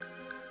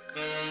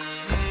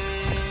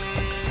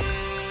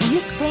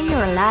spend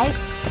your life,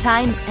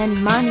 time,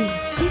 and money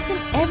pleasing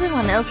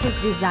everyone else's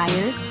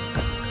desires?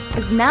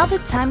 Is now the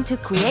time to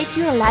create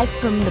your life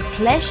from the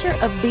pleasure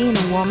of being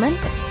a woman?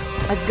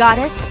 A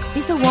goddess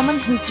is a woman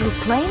who's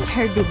reclaimed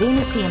her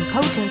divinity and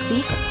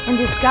potency and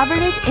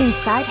discovered it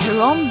inside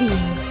her own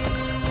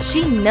being.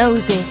 She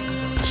knows it.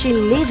 She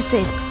lives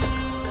it.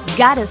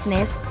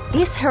 Goddessness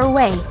is her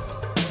way.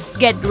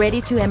 Get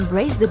ready to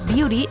embrace the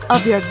beauty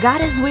of your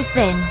goddess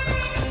within.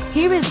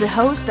 Here is the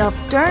host of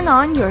Turn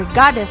On Your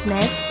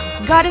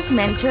Goddessness, Goddess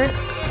Mentor,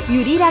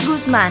 Yurira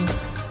Guzman.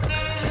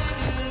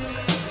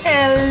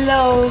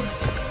 Hello,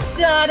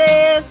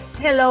 goddess.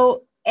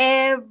 Hello,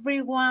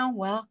 everyone.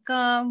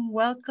 Welcome,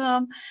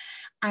 welcome.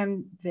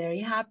 I'm very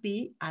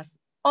happy, as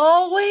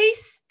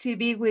always, to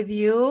be with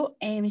you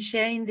and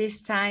sharing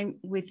this time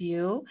with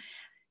you.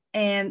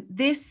 And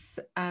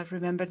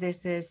remember,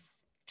 this is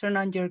Turn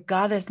On Your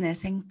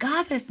Goddessness. And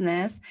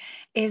goddessness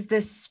is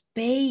the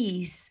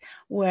space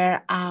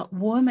where a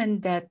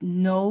woman that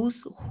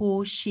knows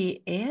who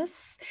she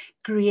is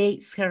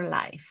creates her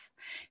life.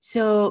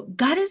 So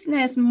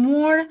goddessness,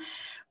 more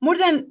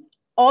than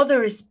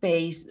other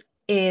space,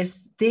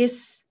 is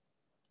this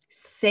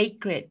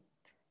sacred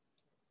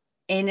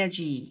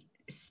energy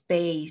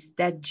space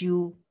that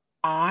you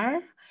are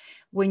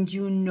when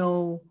you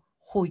know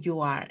who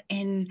you are.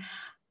 And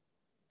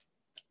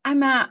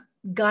I'm a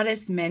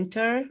goddess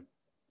mentor,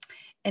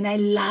 and I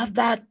love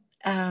that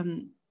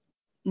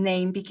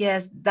name,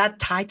 because that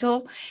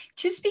title,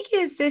 just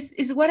because this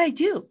is what I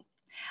do.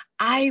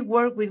 I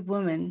work with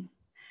women.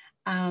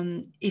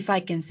 If I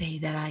can say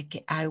that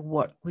I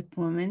work with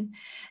women,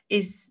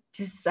 is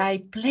just I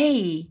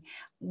play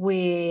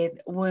with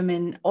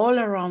women all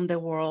around the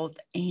world,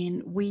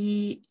 and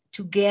we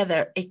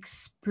together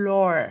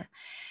explore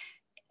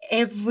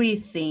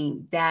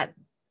everything that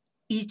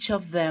each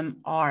of them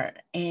are,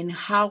 and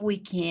how we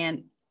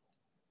can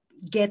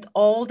get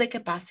all the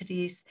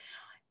capacities,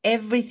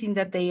 everything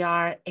that they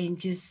are, and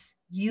just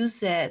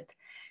use it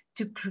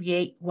to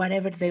create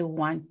whatever they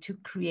want to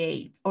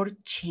create or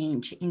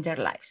change in their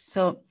lives.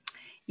 So,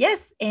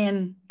 yes,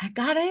 and a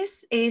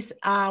goddess is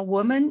a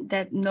woman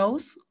that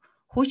knows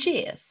who she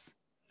is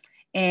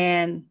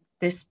and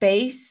the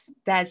space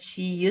that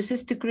she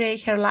uses to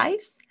create her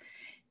lives.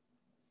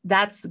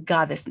 That's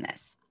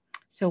goddessness.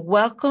 So,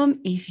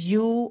 welcome if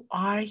you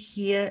are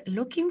here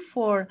looking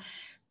for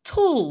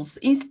tools,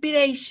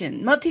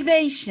 inspiration,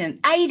 motivation,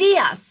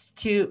 ideas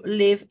to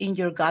live in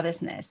your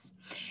goddessness,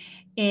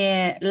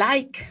 and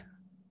like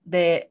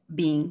the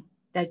being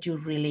that you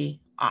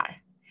really are.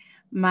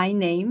 My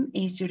name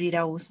is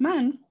Yurira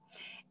Guzman,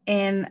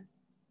 and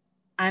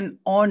I'm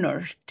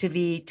honored to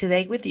be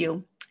today with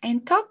you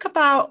and talk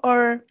about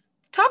our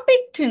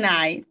topic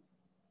tonight,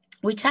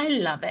 which I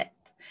love it.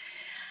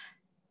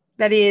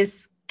 That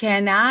is,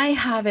 can I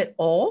have it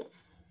all?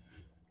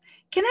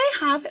 Can I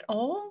have it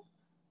all?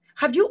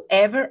 Have you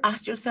ever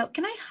asked yourself,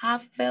 can I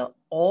have it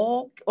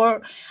all?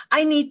 Or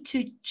I need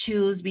to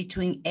choose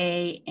between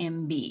A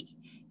and B.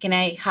 Can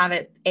I have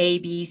it A,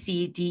 B,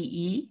 C, D,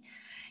 E?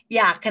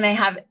 Yeah, can I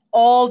have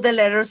all the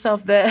letters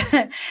of the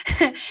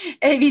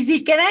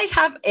ABC? Can I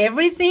have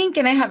everything?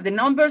 Can I have the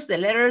numbers, the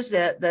letters,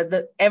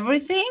 the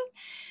everything?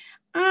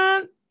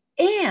 Um,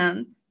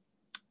 and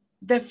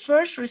the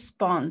first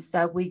response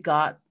that we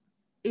got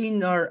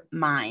in our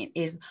mind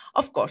is,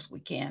 of course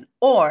we can,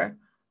 or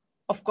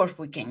of course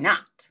we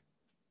cannot.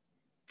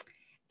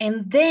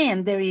 And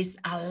then there is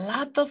a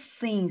lot of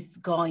things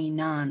going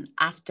on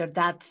after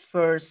that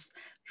first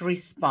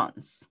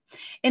response.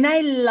 And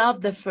I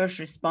love the first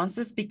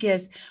responses,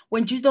 because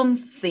when you don't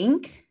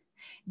think,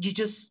 you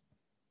just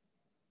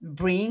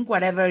bring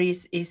whatever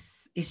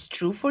is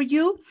true for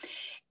you,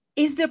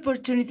 is the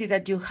opportunity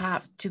that you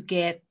have to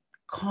get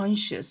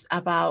conscious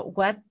about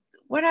what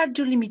are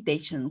your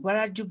limitations, what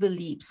are your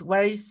beliefs,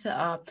 what is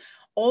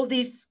all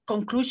these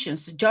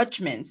conclusions,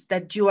 judgments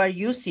that you are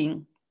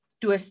using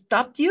to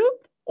stop you,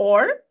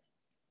 or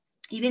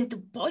even to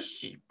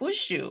push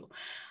you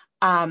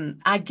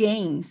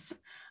against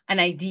an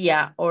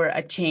idea or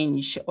a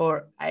change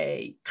or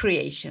a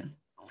creation.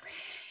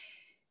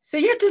 So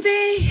yeah,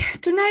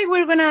 tonight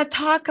we're gonna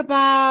talk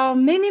about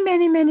many,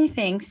 many, many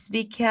things,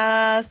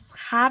 because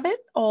have it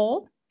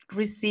all,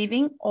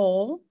 receiving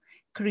all,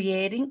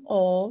 creating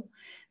all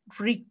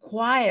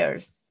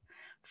requires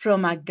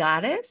from a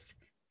goddess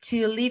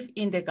to live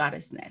in the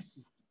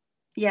goddessness.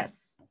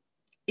 Yes,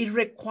 it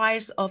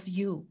requires of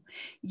you.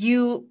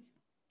 You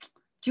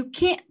you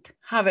can't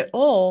have it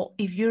all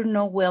if you're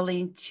not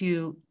willing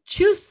to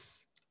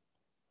choose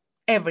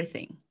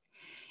everything,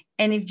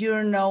 and if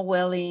you're not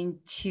willing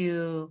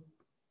to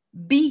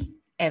be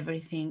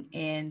everything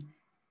and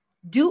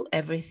do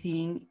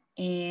everything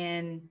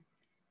and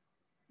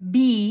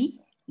be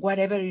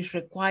whatever is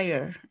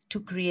required to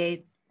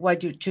create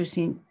what you're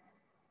choosing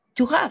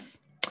to have.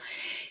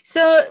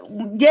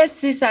 So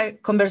yes, it's a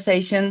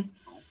conversation,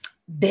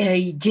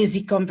 very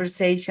juicy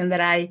conversation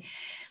that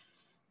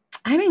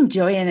I'm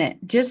enjoying it,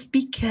 just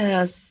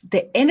because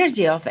the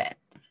energy of it.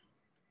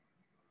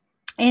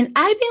 And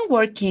I've been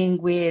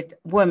working with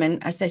women,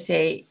 as I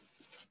say,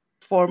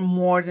 for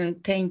more than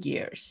 10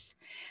 years.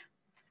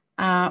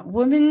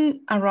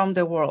 Women around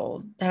the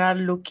world that are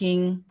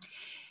looking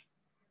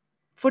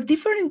for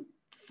different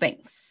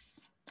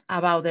things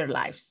about their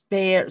lives.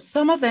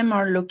 Some of them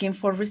are looking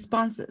for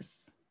responses.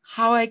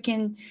 How I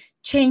can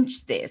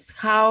change this,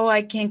 how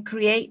I can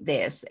create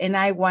this, and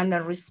I want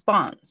a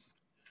response.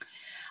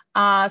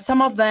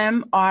 Some of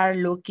them are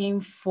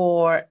looking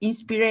for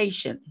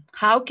inspiration.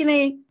 How can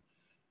I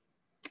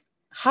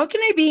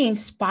be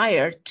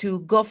inspired to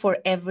go for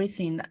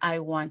everything I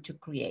want to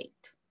create?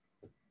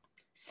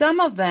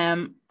 Some of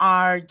them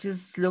are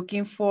just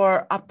looking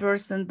for a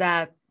person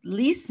that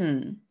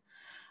listens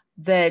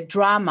the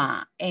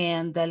drama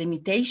and the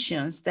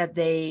limitations that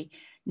they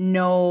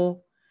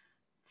know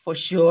for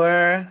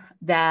sure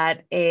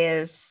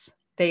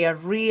they are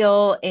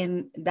real,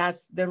 and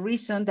that's the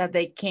reason that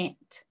they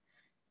can't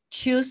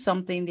choose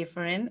something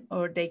different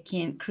or they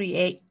can't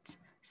create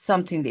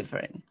something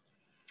different.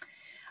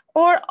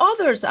 Or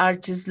others are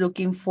just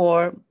looking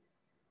for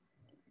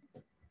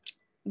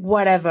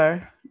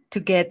whatever to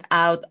get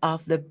out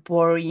of the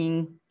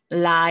boring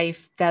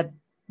life that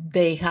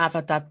they have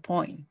at that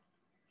point.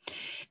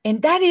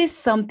 And that is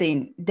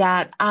something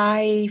that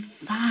I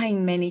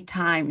find many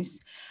times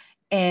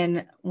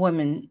in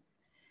women.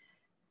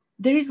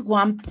 There is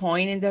one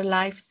point in their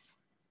lives,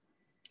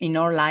 in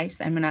our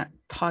lives, I'm going to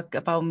talk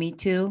about me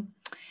too,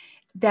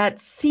 that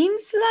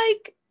seems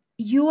like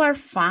you are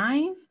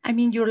fine. I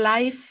mean, your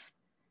life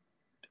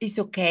is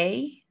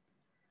okay.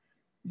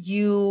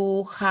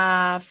 You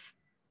have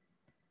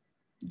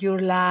your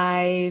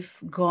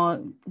life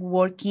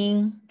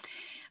working.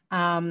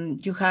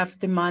 You have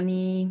the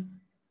money.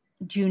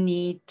 You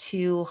need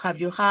to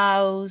have your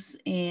house,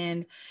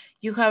 and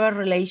you have a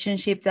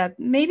relationship that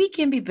maybe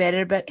can be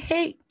better, but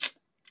hey,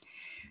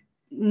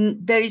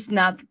 there is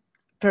not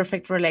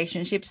perfect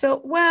relationship. So,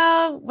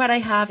 well, what I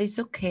have is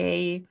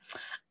okay.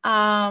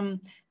 And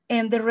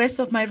the rest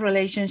of my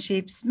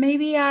relationships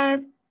maybe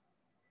are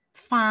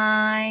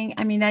fine.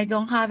 I mean, I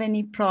don't have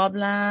any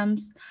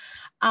problems.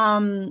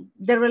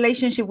 The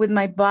relationship with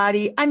my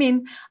body, I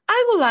mean,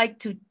 I would like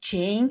to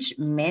change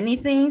many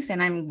things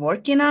and I'm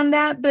working on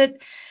that, but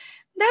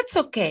that's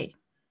okay.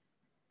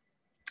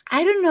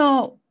 I don't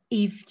know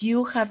if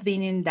you have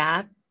been in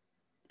that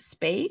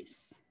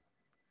space.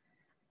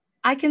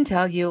 I can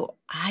tell you,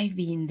 I've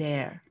been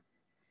there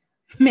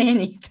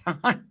many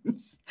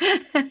times.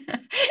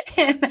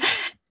 And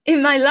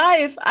in my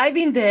life, I've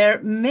been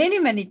there many,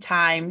 many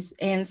times.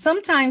 And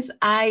sometimes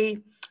I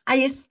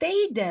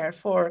stay there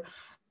for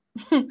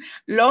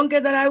longer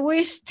than I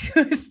wish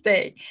to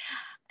stay.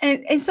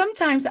 And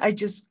sometimes I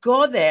just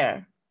go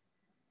there,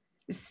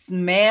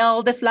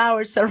 smell the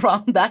flowers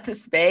around that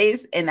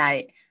space, and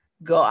I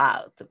go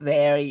out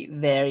very,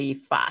 very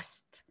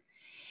fast.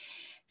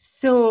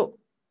 So,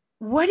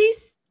 what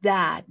is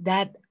that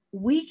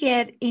we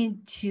get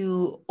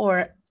into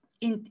or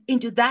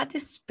into that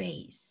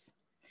space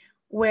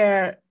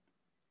where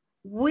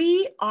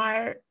we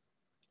are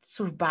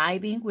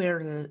surviving,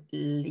 we're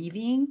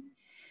living,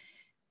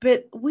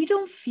 but we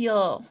don't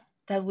feel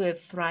that we're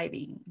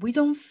thriving. We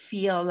don't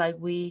feel like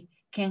we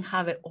can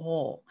have it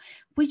all.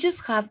 We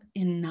just have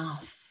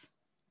enough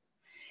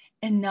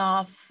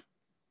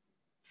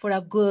for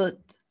a good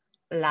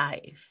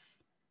life.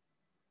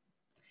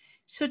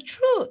 So,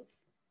 truth,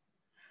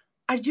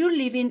 are you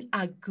living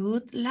a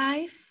good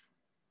life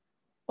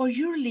or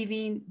you're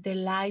living the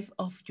life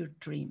of your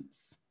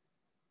dreams?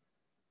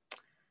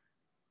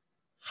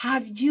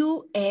 Have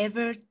you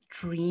ever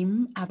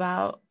dreamed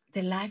about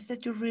the life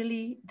that you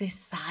really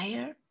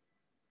desire?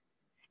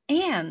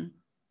 And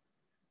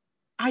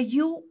are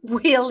you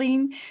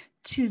willing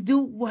to do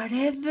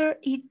whatever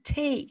it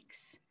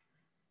takes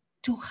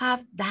to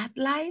have that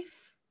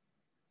life?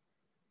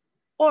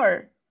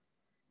 Or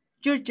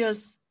you're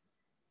just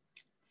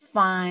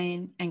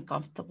fine and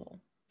comfortable?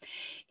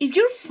 If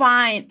you're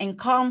fine and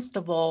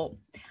comfortable,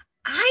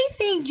 I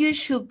think you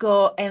should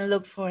go and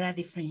look for a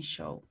different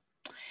show.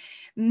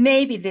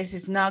 Maybe this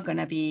is not going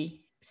to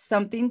be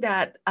something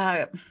that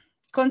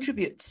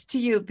contributes to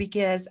you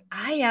because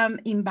I am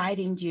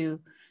inviting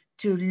you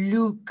to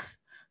look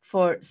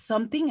for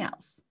something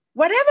else,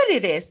 whatever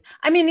it is.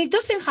 I mean, it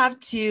doesn't have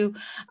to,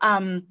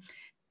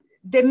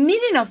 the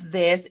meaning of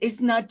this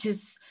is not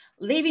just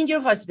leaving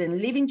your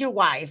husband, leaving your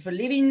wife,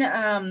 leaving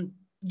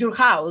your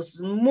house,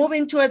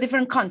 moving to a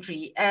different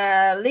country,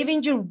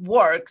 leaving your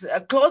work,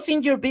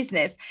 closing your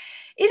business.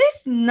 It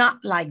is not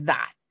like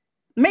that.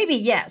 Maybe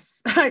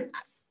yes,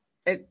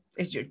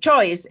 it's your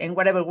choice and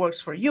whatever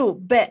works for you.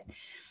 But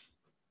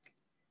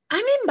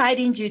I'm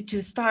inviting you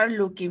to start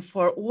looking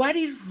for what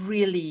it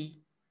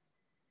really,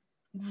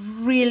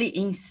 really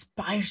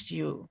inspires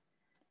you.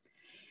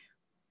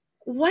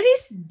 What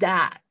is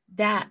that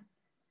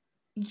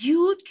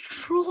you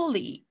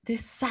truly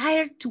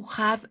desire to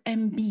have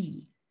and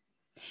be?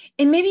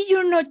 And maybe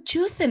you're not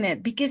choosing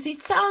it because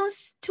it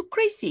sounds too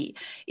crazy.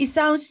 It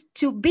sounds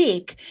too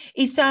big.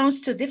 It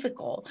sounds too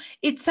difficult.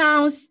 It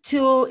sounds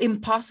too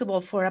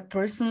impossible for a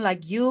person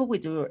like you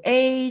with your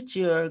age,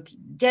 your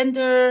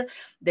gender,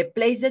 the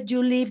place that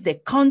you live, the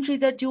country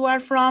that you are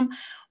from,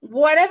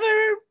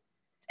 whatever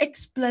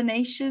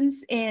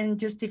explanations and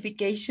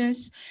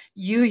justifications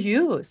you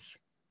use.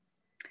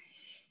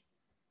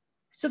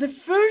 So the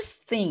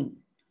first thing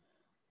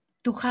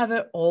to have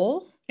it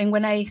all, and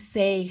when I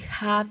say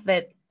have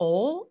it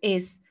all,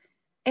 is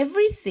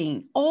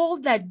everything,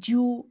 all that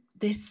you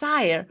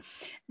desire.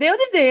 The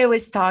other day I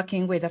was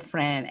talking with a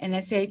friend and I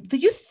said,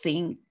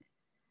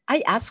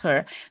 I asked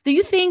her, do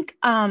you think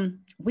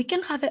we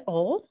can have it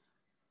all?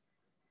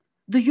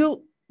 Do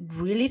you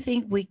really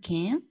think we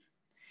can?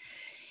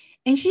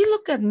 And she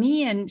looked at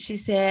me and she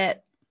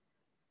said,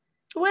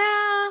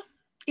 well,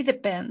 it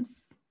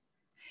depends.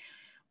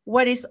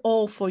 What is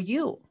all for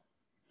you?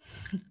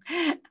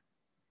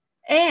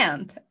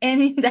 And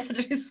in that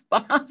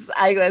response,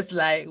 I was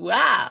like,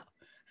 wow,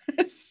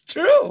 it's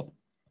true.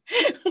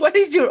 What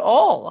is your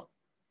all?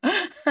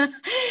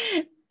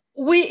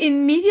 We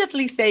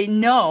immediately say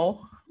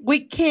no,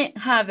 we can't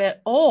have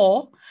it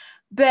all.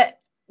 But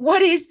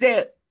what is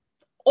the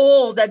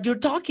all that you're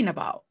talking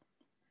about?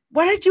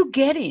 What are you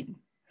getting?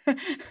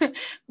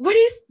 What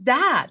is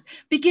that?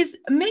 Because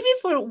maybe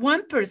for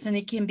one person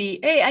it can be,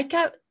 hey,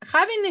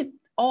 having it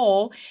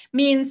all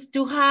means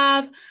to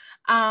have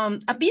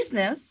a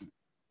business,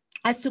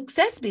 a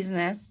success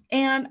business,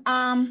 and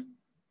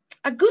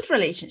a good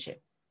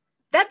relationship.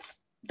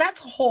 That's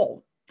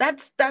whole.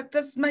 That's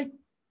my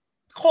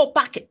whole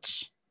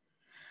package.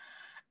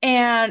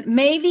 And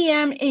maybe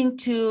I'm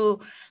into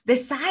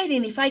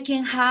deciding if I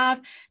can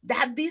have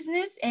that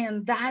business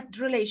and that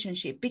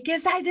relationship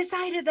because I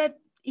decided that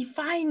if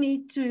I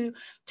need to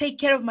take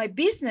care of my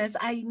business,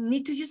 I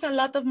need to use a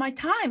lot of my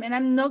time and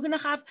I'm not going to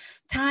have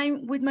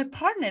time with my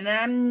partner.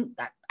 And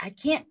I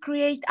can't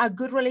create a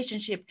good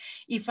relationship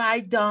if I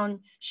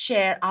don't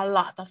share a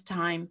lot of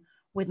time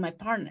with my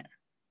partner.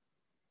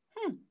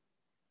 Hmm,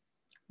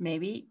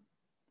 maybe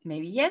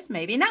yes,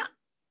 maybe not.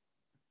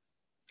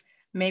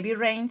 Maybe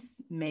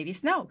rains, maybe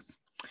snows.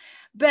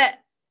 But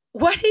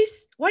what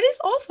is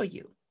all for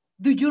you?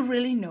 Do you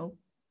really know?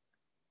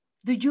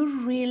 Do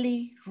you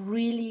really,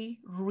 really,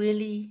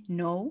 really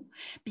know?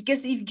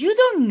 Because if you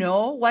don't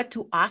know what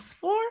to ask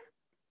for,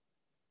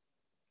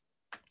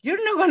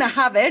 you're not going to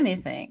have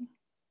anything.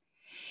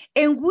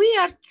 And we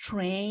are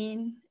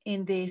trained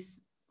in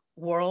this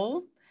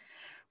world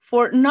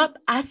for not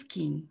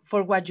asking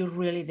for what you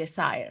really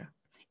desire.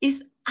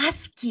 It's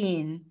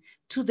asking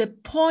to the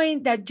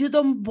point that you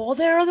don't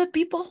bother other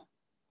people.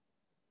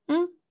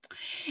 Hmm?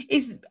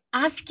 Is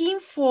asking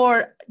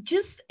for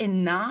just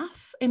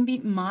enough and be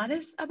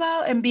modest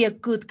about and be a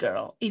good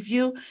girl. If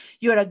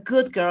you're a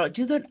good girl,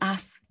 you don't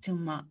ask too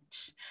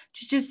much.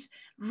 You just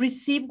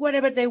receive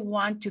whatever they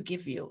want to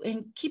give you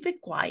and keep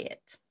it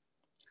quiet.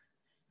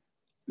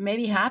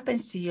 Maybe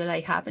happens to you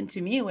like happened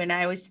to me when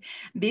I was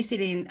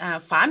visiting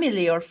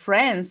family or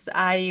friends.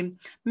 I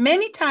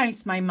many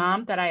times my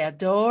mom that I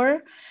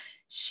adore,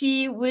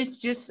 she was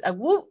just a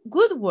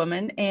good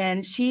woman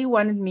and she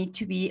wanted me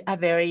to be a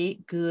very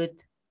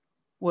good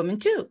woman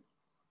too.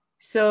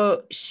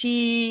 So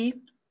she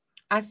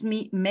asked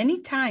me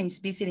many times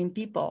visiting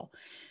people,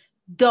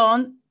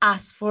 don't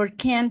ask for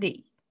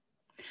candy.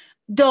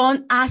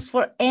 Don't ask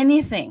for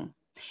anything.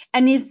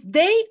 And if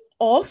they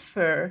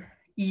offer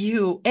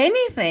you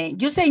anything,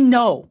 you say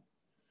no.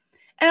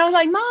 And I was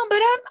like, Mom,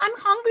 but I'm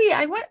hungry.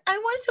 I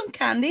want some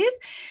candies.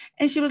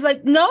 And she was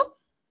like, no,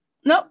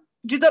 no,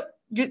 you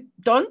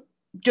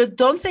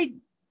don't say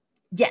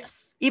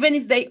yes. Even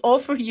if they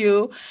offer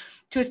you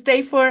to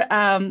stay for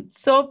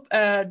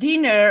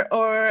dinner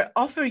or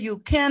offer you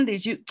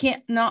candies, you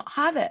can't not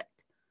have it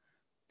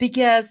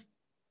because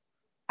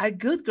a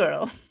good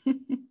girl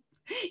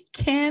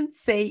can't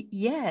say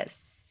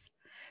yes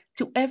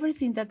to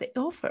everything that they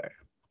offer.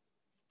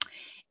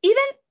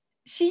 Even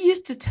she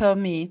used to tell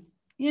me,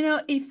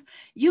 if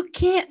you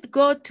can't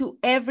go to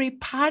every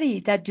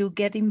party that you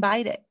get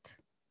invited.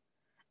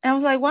 And I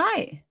was like,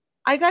 why?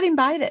 I got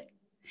invited.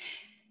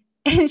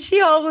 And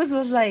she always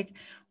was like,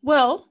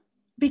 well,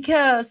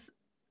 because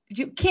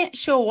you can't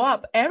show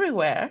up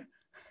everywhere.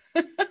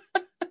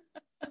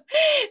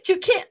 You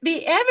can't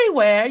be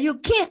everywhere. You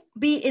can't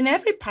be in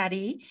every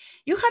party.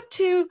 You have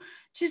to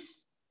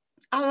just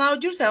allow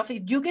yourself,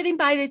 if you get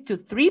invited to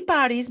 3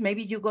 parties,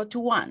 maybe you go to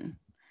one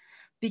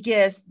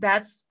because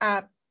that's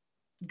a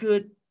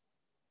good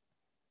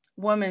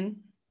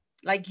woman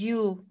like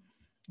you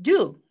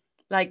do.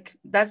 Like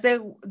that's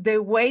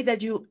the way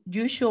that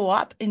you show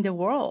up in the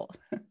world.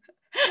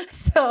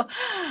 So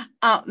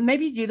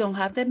maybe you don't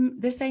have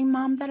the same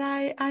mom that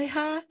I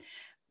had,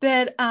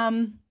 but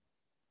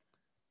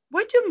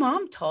what your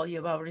mom told you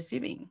about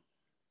receiving?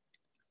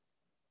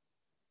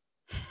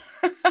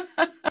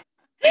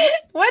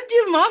 What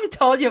your mom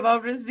told you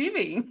about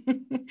receiving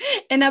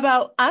and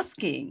about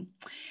asking?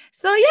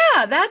 So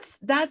yeah,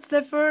 that's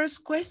the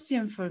first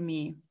question for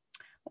me.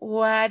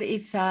 what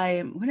if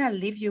I'm gonna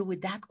leave you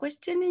with that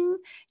question in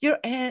your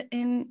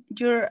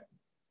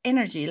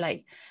energy,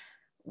 like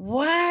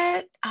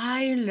what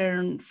I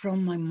learned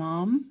from my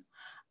mom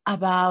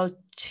about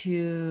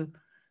to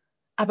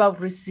about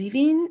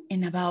receiving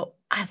and about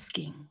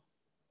asking.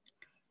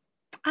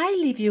 I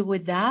leave you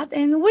with that,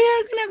 and we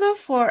are gonna go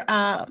for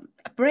a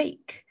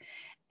break.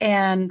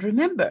 And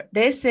remember,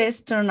 this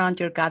is Turn On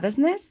Your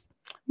Goddessness.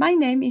 My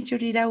name is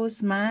Yurira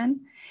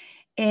Guzman,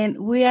 and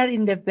we are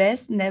in the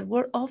best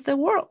network of the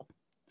world,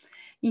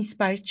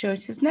 Inspired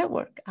Choices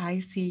Network.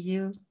 I see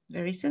you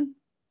very soon.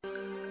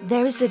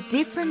 There is a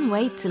different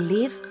way to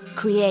live,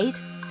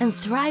 create, and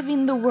thrive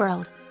in the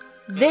world.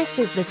 This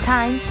is the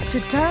time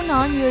to turn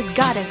on your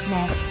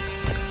goddessness.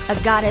 A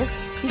goddess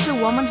is a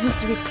woman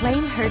who's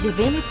reclaimed her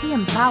divinity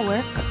and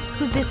power,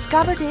 who's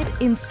discovered it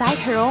inside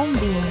her own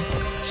being.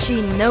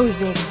 She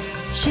knows it.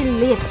 She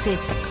lives it.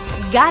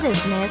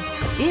 Goddessness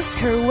is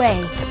her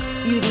way.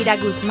 Yurira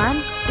Guzman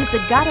is a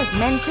goddess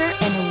mentor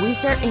and a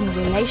wizard in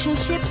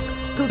relationships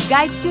who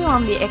guides you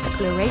on the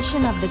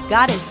exploration of the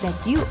goddess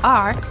that you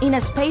are in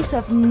a space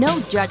of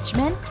no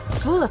judgment,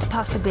 full of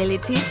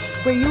possibilities,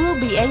 where you will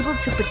be able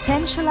to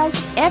potentialize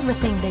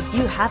everything that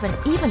you haven't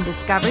even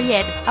discovered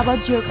yet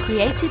about your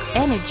creative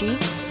energy,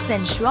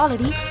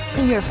 sensuality,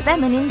 and your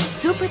feminine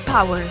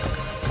superpowers.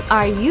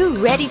 Are you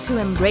ready to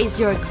embrace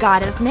your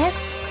goddessness?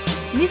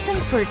 Listen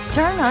for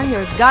Turn On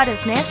Your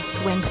Goddessness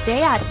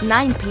Wednesday at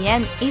 9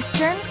 p.m.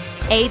 Eastern,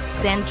 8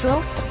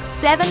 Central,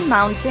 7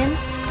 Mountain,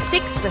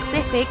 6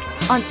 Pacific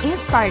on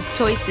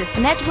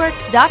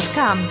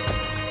InspiredChoicesNetwork.com.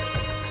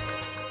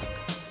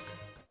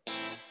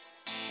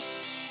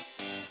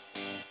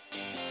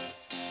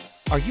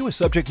 Are you a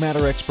subject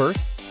matter expert?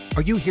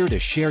 Are you here to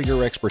share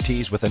your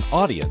expertise with an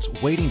audience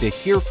waiting to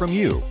hear from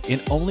you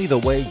in only the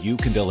way you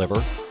can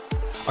deliver?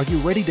 Are you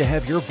ready to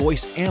have your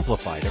voice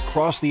amplified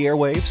across the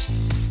airwaves?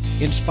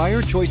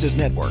 Inspired Choices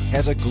Network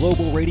has a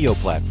global radio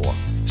platform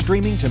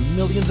streaming to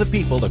millions of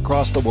people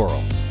across the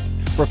world.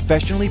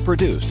 Professionally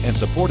produced and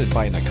supported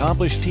by an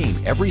accomplished team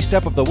every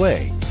step of the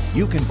way,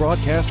 you can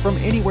broadcast from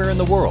anywhere in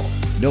the world,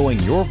 knowing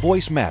your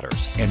voice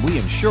matters, and we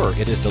ensure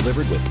it is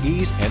delivered with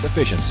ease and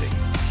efficiency.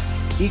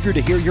 Eager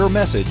to hear your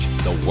message,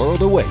 the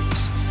world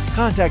awaits.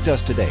 Contact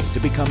us today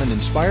to become an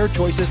Inspired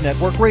Choices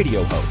Network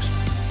radio host.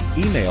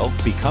 Email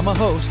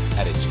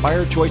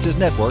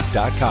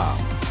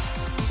becomeahost@inspiredchoicesnetwork.com.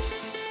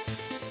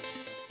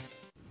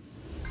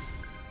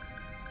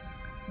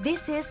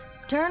 This is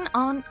Turn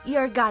On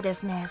Your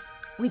Goddessness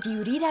with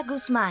Yurira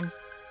Guzman.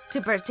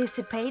 To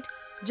participate,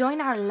 join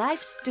our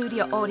live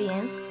studio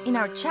audience in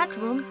our chat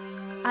room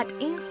at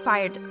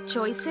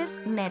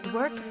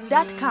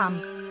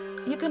InspiredChoicesNetwork.com.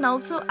 You can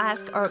also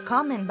ask or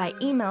comment by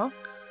email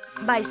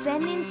by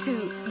sending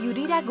to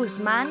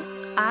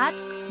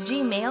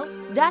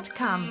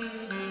yuriraguzman@gmail.com.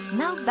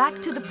 Now back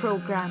to the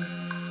program.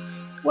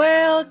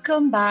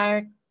 Welcome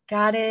back,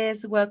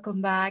 Goddess.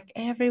 Welcome back,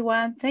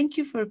 everyone. Thank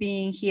you for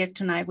being here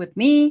tonight with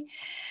me.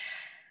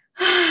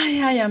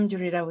 I am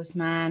Yurira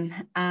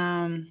Guzman,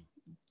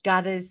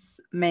 Goddess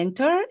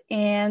mentor,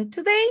 and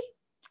today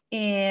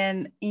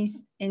in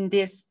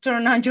this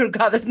Turn On Your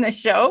Goddessness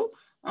show,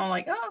 I'm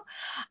like,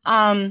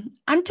 I'm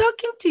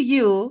talking to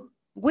you,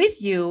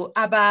 with you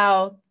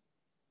about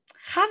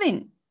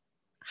having,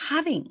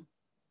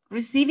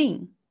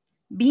 receiving,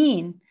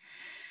 being.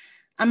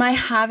 Am I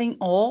having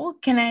all?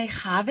 Can I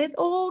have it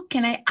all?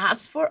 Can I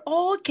ask for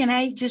all? Can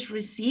I just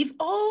receive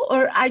all?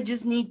 Or I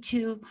just need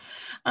to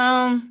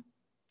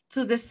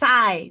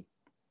decide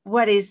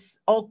what is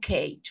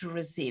okay to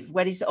receive,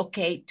 what is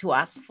okay to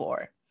ask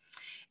for.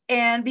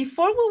 And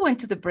before we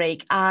went to the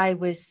break, I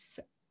was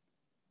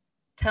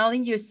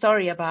telling you a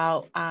story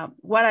about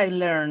what I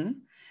learned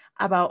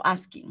about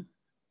asking.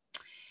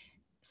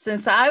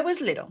 Since I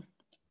was little,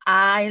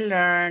 I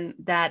learned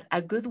that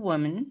a good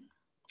woman,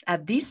 a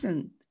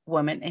decent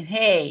woman, and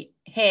I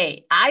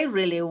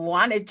really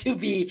wanted to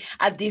be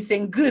a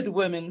decent, good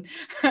woman.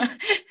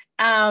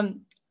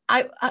 um,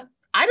 I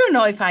don't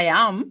know if I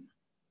am.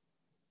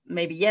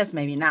 Maybe yes,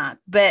 maybe not.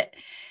 But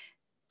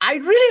I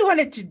really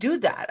wanted to do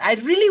that. I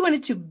really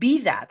wanted to be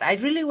that. I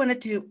really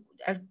wanted to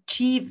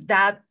achieve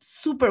that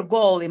super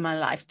goal in my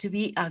life, to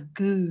be a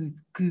good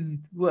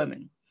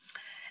woman.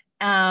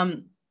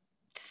 Um,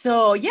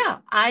 so yeah,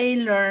 I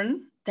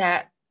learned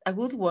that a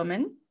good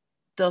woman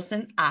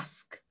doesn't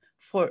ask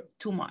for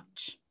too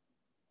much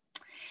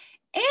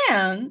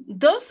and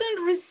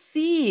doesn't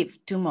receive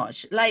too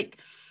much. Like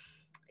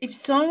if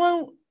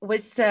someone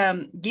was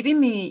giving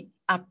me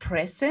a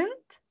present,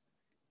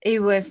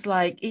 it was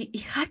like it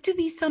had to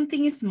be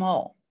something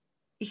small.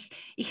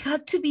 It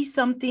had to be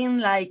something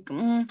like,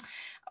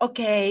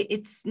 okay,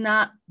 it's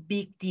not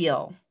big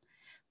deal.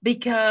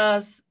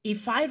 Because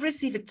if I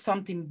received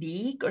something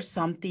big or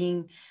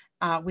something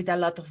with a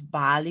lot of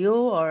value,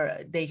 or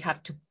they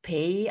have to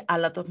pay a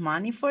lot of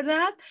money for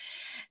that,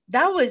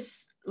 that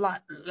was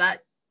like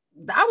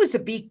that was a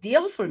big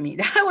deal for me.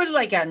 That was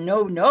like a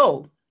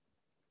no.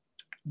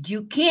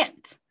 You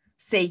can't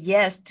say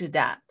yes to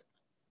that.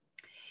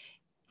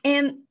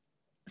 And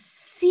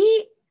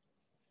see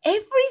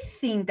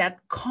everything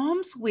that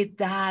comes with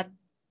that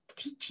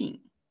teaching.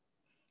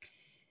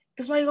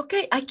 It's like,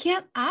 okay, I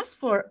can't ask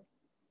for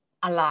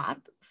a lot,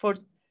 for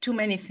too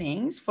many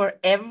things, for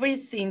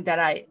everything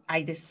that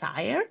I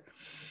desire.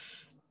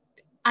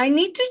 I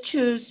need to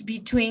choose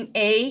between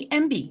A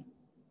and B.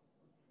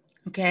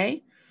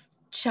 Okay?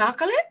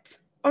 Chocolate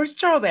or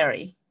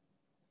strawberry?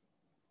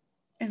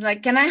 It's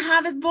like, can I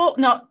have it both?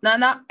 No, no,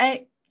 no.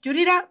 Hey,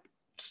 Yurira,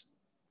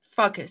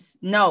 focus.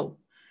 No.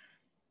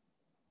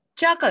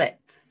 Chocolate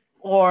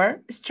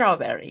or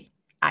strawberry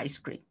ice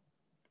cream.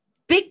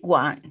 Pick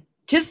one.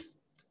 Just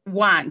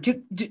one.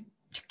 You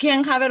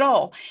can't have it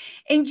all.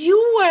 And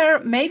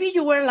maybe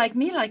you were like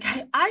me, like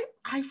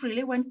I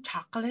really want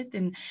chocolate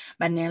and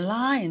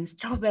vanilla and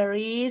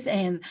strawberries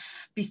and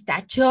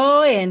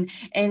pistachio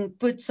and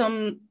put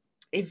some,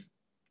 if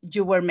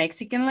you were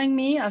Mexican like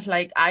me, I was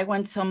like, I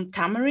want some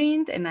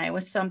tamarind and I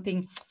was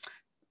something,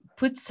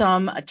 put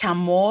some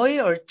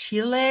chamoy or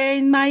chile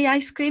in my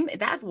ice cream.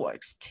 That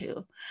works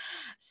too.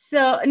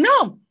 So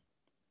no,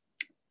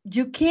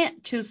 you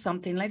can't choose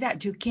something like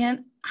that. You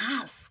can't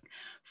ask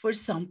for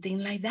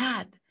something like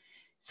that.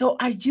 So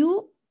are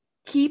you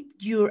keep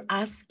your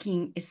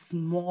asking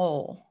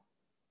small,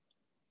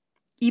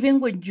 even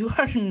when you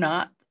are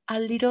not a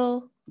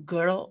little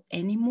girl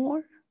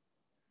anymore?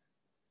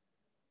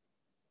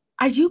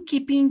 Are you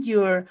keeping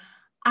your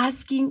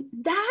asking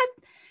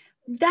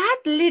that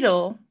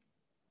little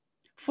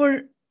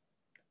for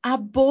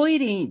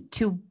avoiding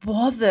to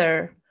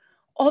bother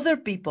other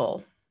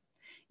people,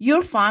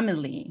 your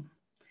family,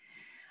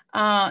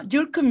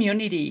 your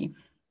community,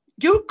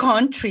 your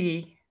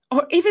country,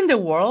 or even the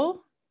world?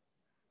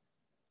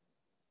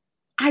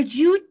 Are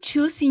you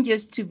choosing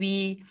just to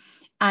be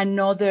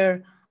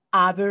another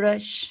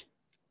average,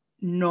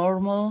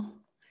 normal,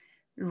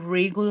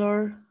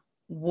 regular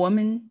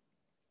woman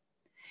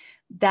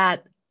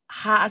that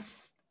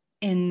has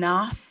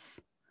enough,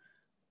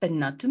 but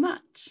not too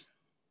much?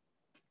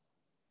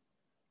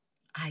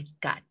 I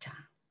gotcha.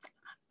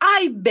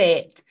 I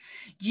bet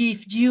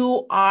if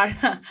you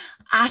are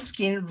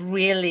asking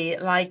really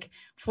like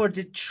for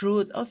the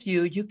truth of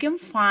you, you can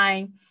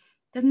find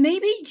that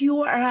maybe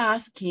you are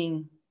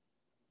asking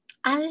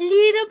a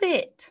little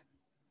bit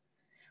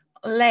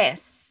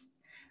less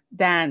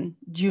than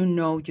you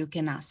know you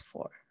can ask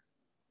for.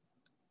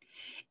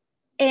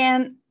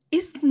 And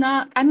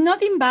I'm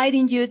not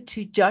inviting you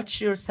to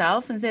judge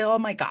yourself and say, oh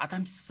my God,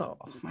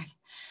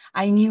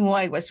 I knew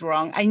I was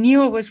wrong. I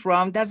knew I was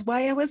wrong. That's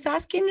why I was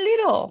asking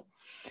little.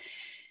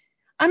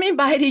 I'm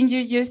inviting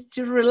you just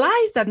to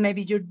realize that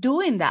maybe you're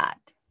doing that.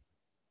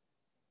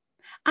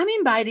 I'm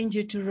inviting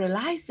you to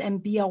realize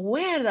and be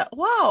aware that,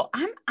 wow,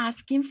 I'm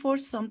asking for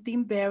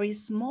something very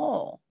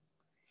small.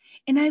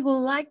 And I would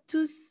like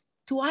to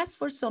ask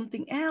for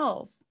something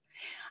else.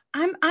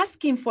 I'm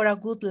asking for a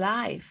good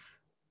life.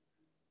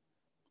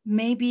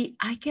 Maybe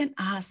I can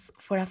ask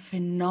for a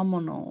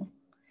phenomenal,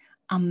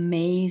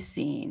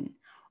 amazing,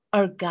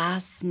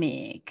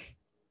 orgasmic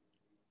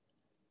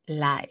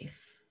life.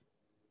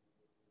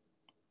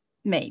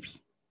 Maybe.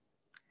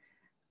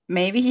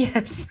 Maybe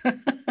yes.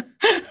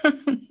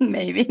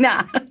 Maybe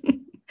not.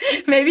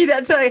 Maybe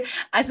that's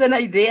as an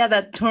idea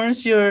that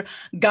turns your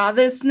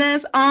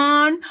goddessness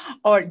on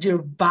or your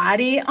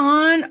body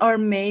on, or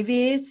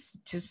maybe it's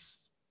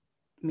just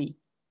me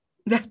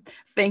that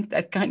think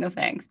that kind of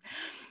things.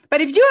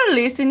 But if you are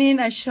listening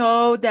a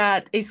show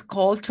that is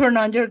called Turn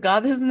On Your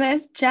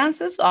Goddessness,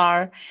 chances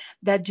are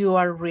that you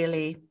are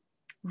really,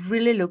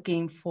 really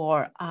looking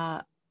for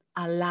a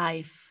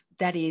life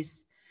that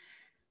is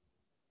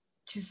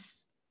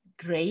just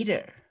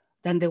greater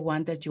than the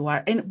one that you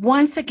are. And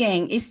once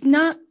again, it's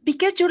not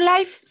because your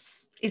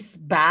life is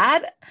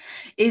bad.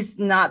 It's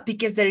not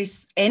because there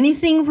is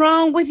anything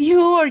wrong with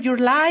you or your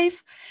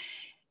life.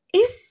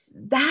 It's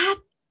that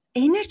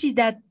energy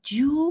that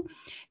you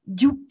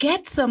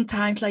get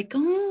sometimes, like,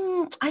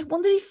 I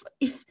wonder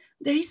if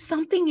there is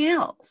something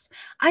else.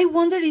 I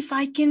wonder if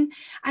I can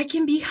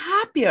be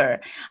happier.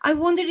 I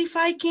wonder if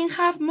I can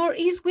have more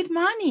ease with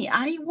money.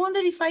 I wonder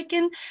if I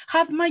can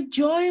have my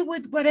joy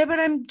with whatever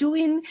I'm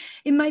doing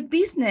in my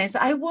business.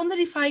 I wonder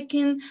if I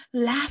can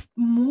laugh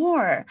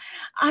more.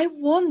 I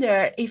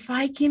wonder if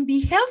I can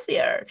be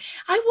healthier.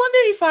 I wonder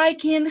if I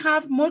can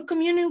have more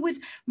communion with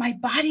my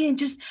body and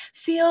just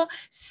feel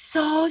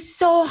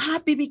so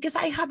happy because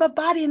I have a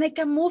body and I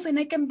can move and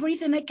I can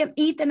breathe and I can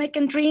eat and I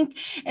can drink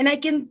and I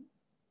can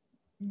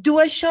do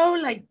a show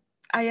like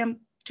I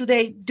am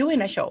today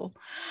doing a show.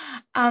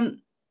 Are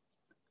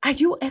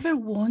you ever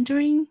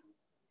wondering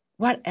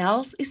what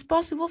else is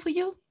possible for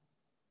you?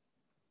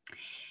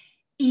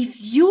 If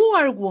you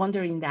are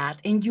wondering that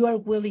and you are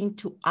willing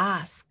to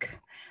ask,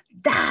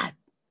 that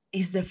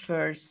is the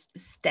first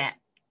step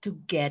to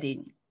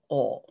getting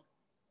all.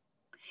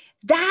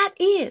 That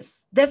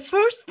is the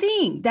first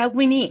thing that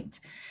we need.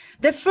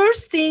 The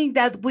first thing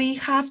that we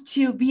have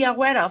to be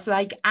aware of,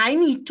 like, I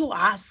need to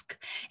ask,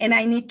 and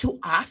I need to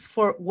ask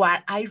for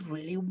what I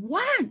really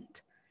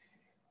want.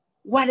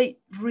 what it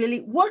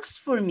really works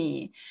for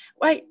me.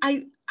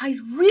 I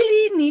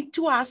really need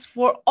to ask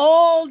for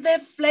all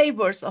the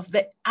flavors of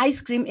the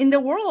ice cream in the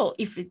world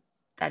if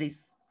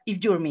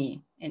you're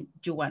me and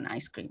you want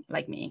ice cream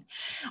like me.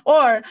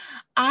 Or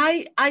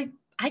I can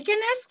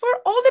ask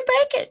for all the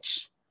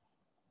package.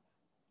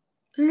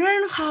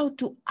 Learn how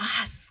to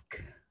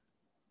ask.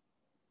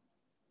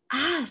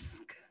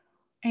 Ask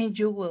and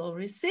you will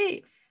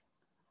receive.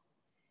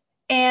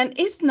 And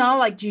it's not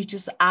like you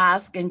just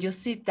ask and you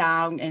sit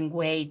down and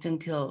wait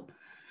until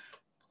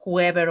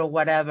whoever or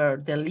whatever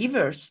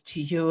delivers to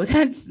you.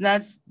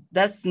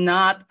 That's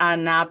not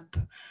an app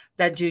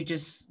that you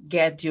just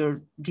get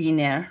your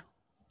dinner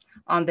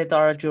on the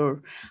door of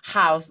your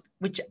house,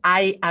 which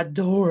I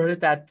adore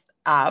that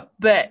app.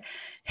 But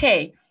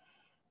hey,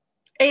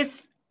 it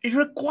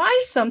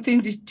requires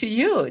something to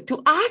you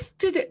to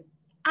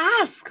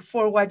ask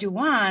for what you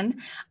want,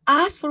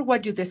 ask for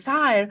what you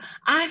desire,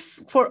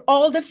 ask for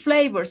all the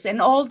flavors and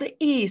all the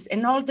ease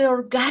and all the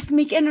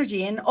orgasmic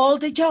energy and all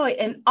the joy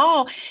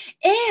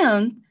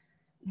and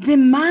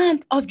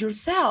demand of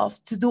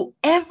yourself to do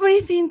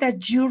everything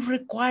that you're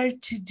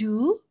required to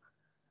do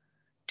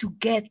to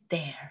get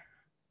there.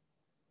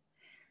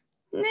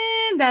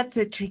 That's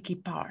the tricky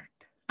part.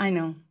 I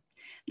know.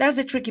 That's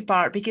the tricky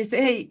part because,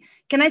 hey,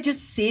 can I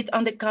just sit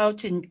on the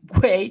couch and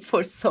wait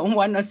for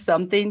someone or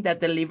something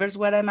that delivers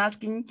what I'm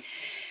asking?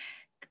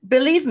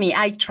 Believe me,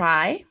 I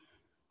try.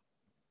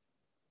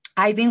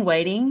 I've been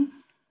waiting.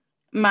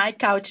 My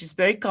couch is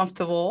very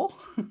comfortable,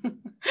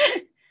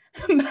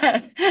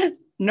 but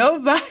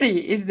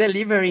nobody is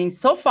delivering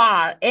so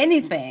far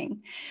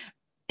anything.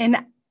 And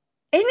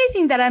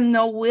anything that I'm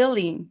not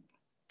willing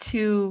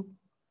to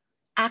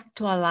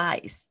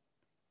actualize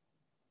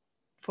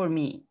for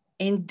me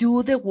and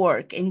do the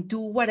work and do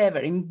whatever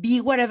and be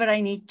whatever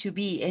I need to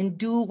be and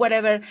do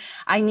whatever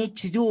I need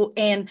to do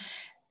and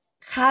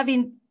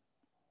having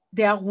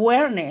the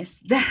awareness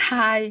that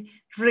I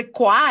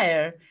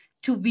require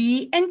to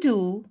be and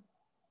do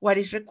what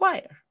is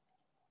required.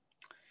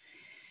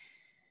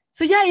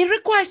 So yeah, it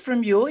requires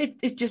from you.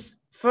 It's just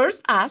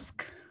first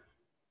ask.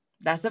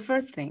 That's the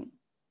first thing.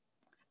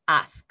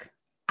 Ask.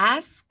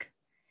 Ask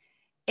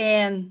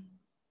and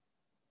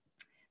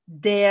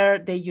dare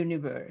the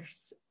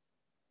universe.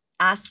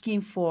 Asking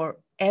for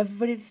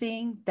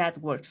everything that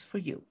works for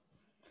you.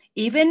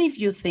 Even if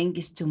you think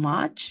it's too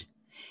much,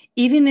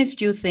 even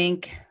if you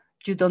think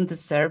you don't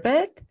deserve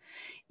it,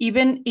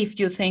 even if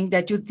you think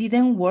that you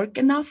didn't work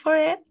enough for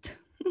it,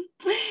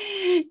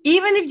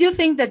 even if you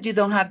think that you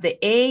don't have the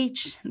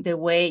age, the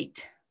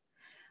weight,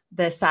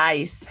 the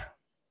size,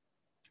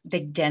 the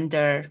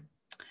gender,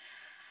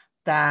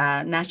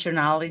 the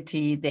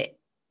nationality, the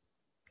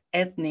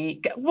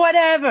ethnic,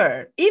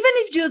 whatever, even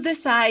if you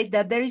decide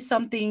that there is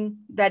something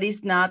that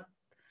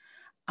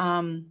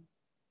um,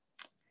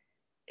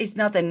 is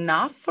not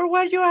enough for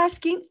what you're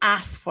asking,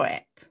 ask for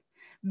it.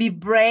 Be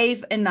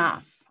brave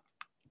enough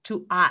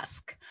to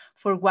ask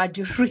for what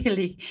you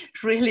really,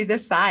 really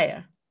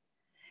desire.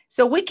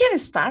 So we can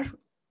start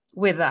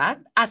with that,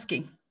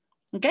 asking,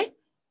 okay?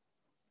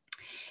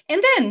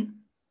 And then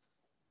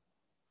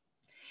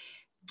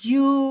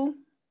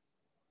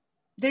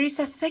there is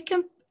a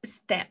second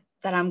step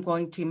that I'm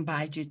going to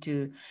invite you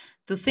to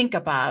think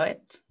about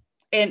it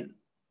and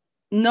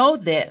know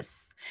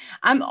this.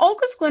 I'm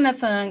always going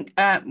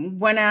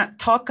to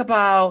talk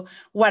about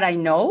what I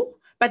know,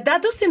 but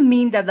that doesn't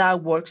mean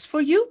that works for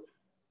you.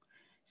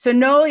 So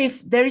know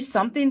if there is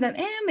something that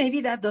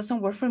maybe that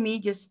doesn't work for me,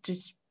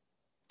 just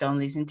don't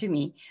listen to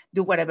me.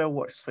 Do whatever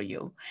works for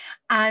you.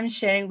 I'm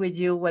sharing with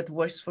you what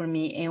works for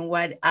me and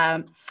what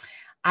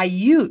I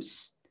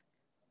use,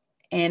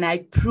 and I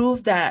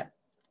prove that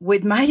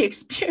with my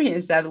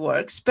experience that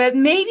works. But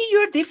maybe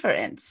you're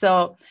different,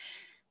 so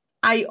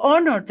I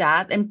honor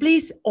that, and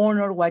please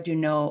honor what you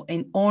know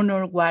and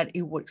honor what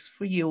it works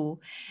for you.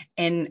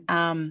 And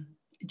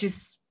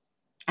just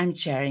I'm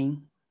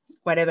sharing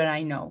whatever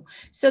I know.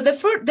 So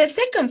the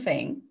second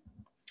thing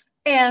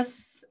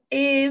is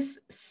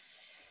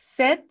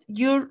set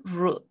your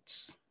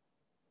roots.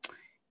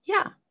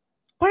 Yeah,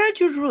 what are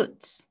your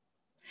roots?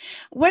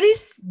 What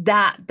is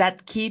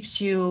that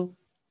keeps you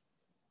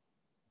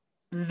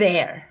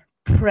there,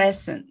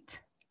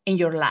 present in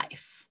your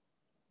life?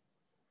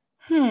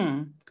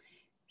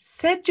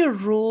 Set your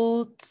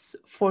roots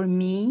for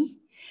me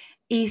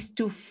is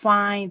to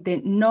find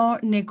the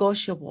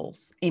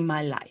non-negotiables in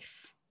my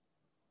life.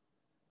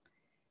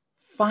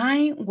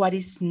 Find what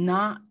is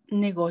not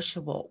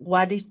negotiable,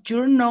 what is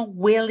you're not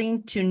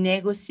willing to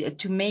negotiate,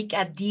 to make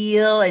a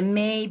deal, and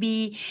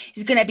maybe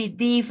it's going to be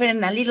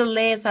different, a little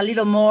less, a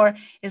little more.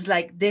 It's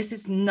like, this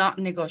is not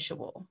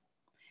negotiable.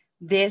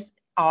 These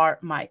are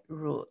my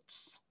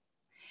roots.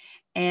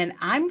 And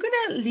I'm going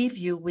to leave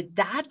you with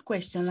that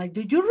question. Like,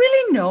 do you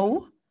really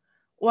know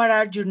what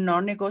are your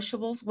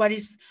non-negotiables? What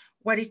is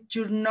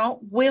you're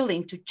not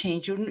willing to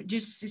change?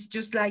 It's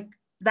just like,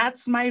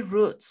 that's my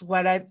roots,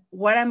 what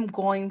I'm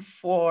going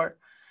for,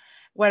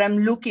 what I'm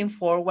looking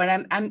for, what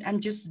I'm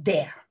just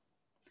there.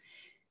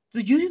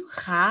 Do you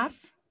have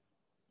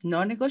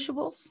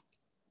non-negotiables?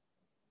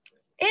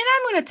 And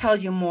I'm going to tell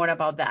you more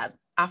about that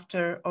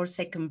after our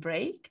second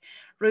break.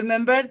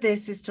 Remember,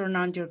 this is Turn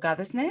On Your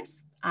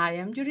Goddessness. I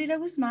am Yurira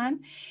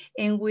Guzman,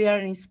 and we are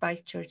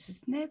Inspired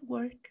Churches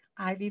Network.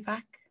 I'll be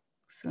back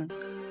soon.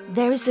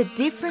 There is a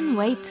different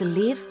way to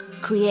live,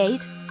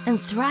 create, and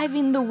thrive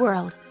in the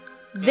world.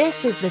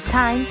 This is the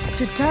time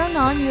to turn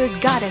on your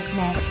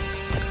goddessness.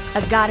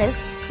 A goddess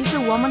is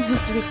a woman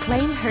who's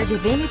reclaimed her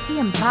divinity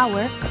and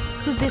power,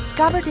 who's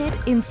discovered it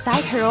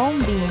inside her own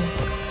being.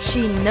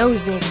 She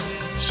knows it.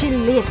 She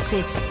lives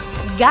it.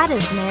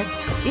 Goddessness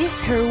is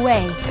her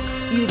way.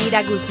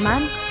 Yurira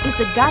Guzman is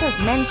a goddess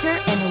mentor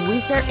and a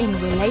wizard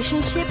in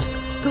relationships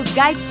who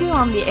guides you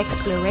on the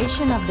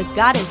exploration of the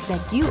goddess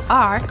that you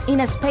are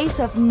in a space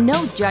of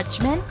no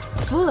judgment,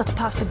 full of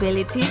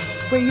possibilities,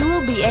 where you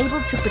will be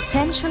able to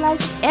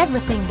potentialize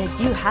everything that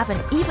you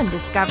haven't even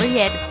discovered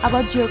yet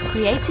about your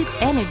creative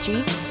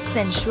energy,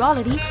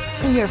 sensuality,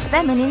 and your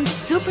feminine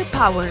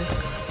superpowers.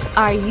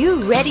 Are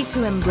you ready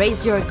to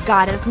embrace your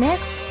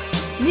goddessness?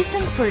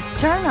 Listen for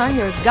Turn On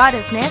Your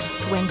Goddessness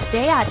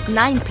Wednesday at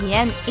 9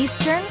 p.m.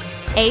 Eastern,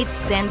 8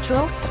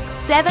 Central,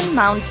 7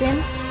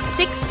 Mountain,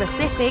 6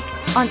 Pacific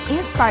on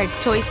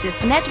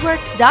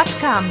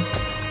InspiredChoicesNetwork.com.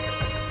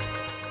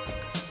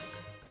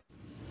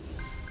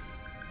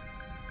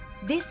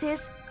 This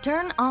is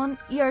Turn On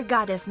Your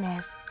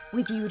Goddessness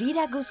with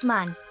Yurira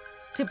Guzman.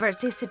 To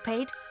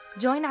participate,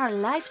 join our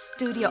live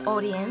studio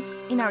audience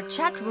in our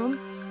chat room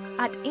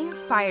at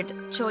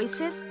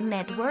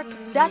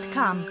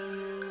InspiredChoicesNetwork.com.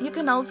 You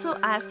can also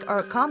ask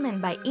or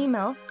comment by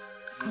email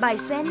by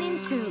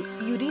sending to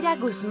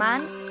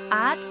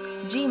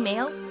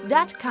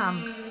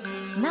yuriraguzman@gmail.com.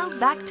 Now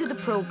back to the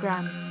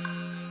program.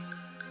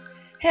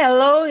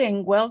 Hello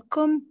and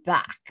welcome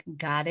back,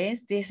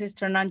 Goddess. This is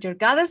Turn On Your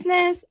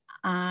Goddessness.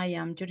 I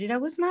am Yurira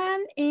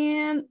Guzman,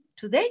 and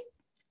today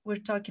we're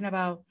talking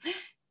about,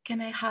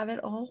 can I have it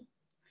all?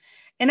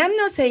 And I'm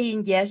not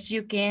saying yes,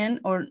 you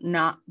can, or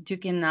not, you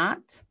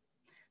cannot.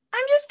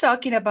 I'm just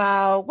talking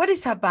about what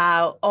is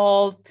about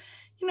all,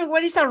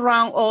 what is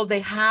around all the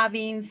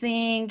having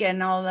thing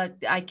and all that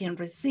I can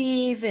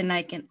receive and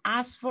I can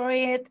ask for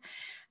it.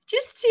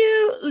 Just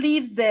to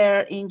leave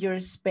there in your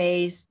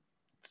space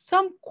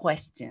some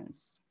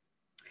questions.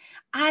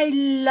 I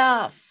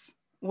love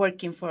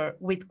working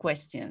with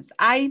questions.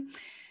 I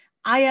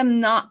am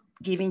not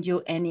giving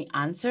you any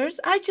answers.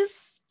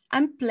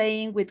 I'm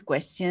playing with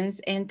questions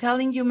and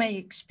telling you my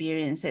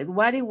experience and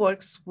what it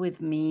works with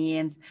me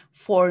and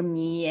for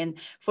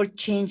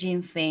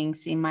changing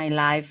things in my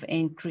life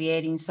and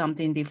creating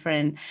something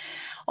different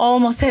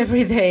almost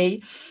every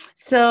day.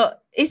 So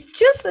it's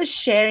just a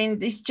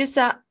sharing, it's just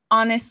an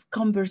honest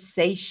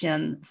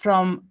conversation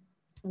from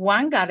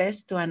one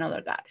goddess to another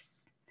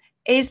goddess.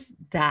 Is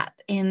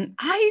that. And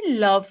I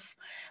love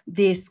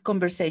these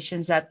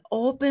conversations that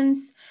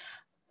opens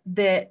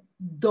the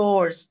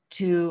doors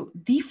to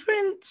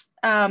different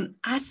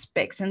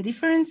aspects and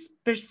different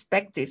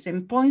perspectives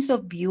and points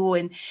of view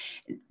and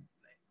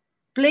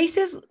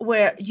places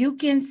where you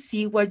can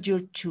see what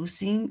you're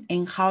choosing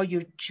and how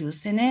you're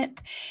choosing it,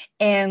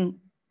 and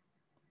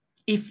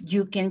if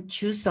you can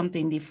choose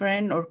something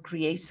different or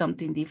create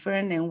something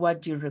different and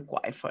what you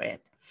require for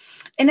it.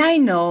 And I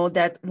know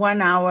that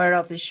 1 hour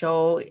of the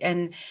show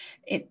and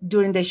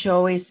during the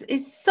show is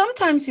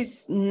sometimes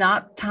it's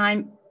not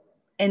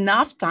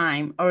enough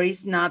time, or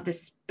it's not the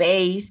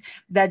space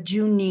that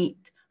you need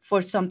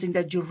for something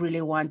that you really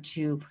want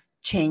to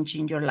change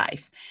in your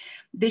life.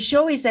 The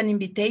show is an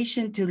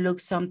invitation to look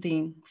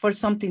for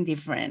something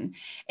different.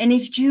 And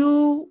if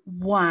you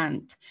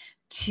want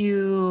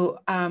to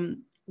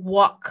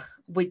walk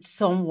with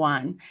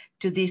someone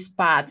to this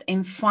path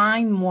and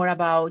find more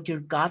about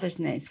your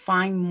goddessness,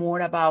 find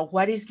more about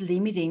what is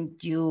limiting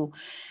you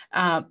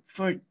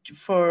from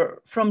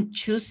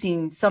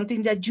choosing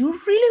something that you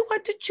really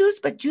want to choose,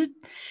 but you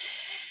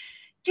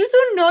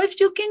don't know if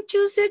you can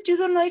choose it. You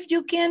don't know if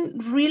you can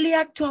really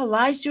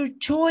actualize your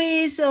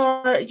choice,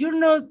 or you're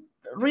not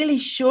really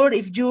sure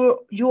if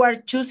you are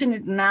choosing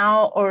it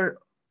now or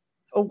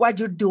what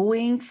you're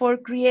doing for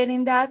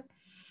creating that.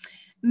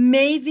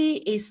 Maybe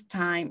it's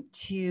time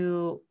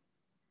to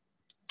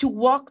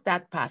walk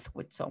that path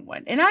with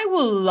someone. And I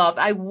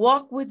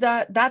walk with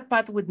that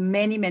path with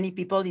many, many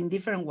people in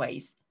different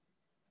ways.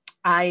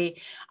 I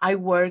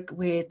work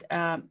with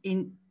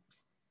in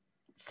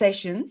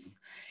sessions,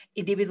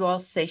 individual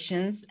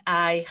sessions.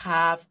 I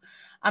have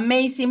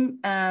amazing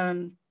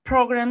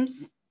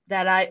programs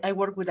that I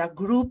work with a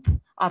group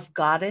of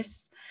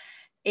goddess,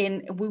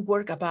 and we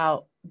work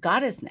about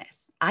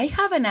goddessness. I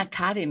have an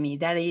academy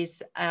that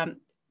is,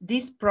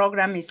 this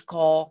program is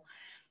called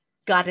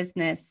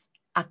Goddessness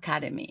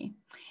Academy.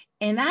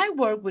 And I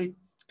work with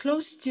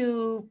close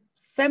to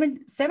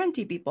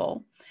 70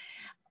 people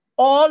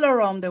all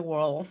around the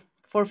world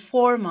for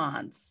 4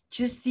 months,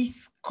 just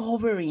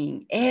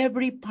discovering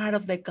every part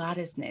of the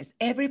goddessness,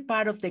 every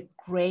part of the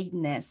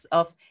greatness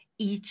of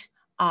each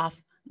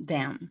of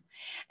them.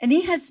 And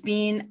it has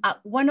been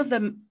one of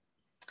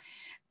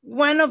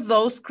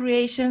those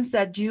creations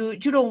that you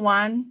don't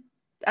want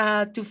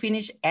to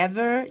finish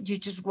ever. You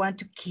just want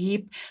to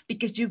keep,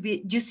 because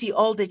you see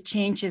all the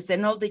changes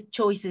and all the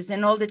choices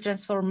and all the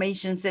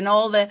transformations and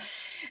all the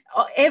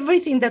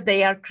everything that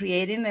they are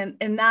creating.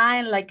 And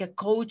I, like a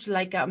coach,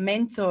 like a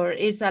mentor,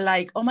 is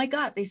like, oh my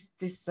God, this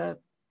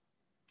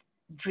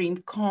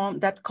dream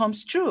that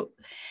comes true.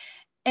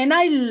 And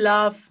I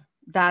love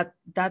that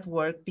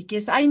work,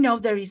 because I know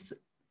there is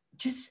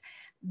just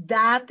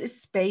that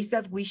space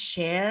that we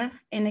share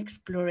in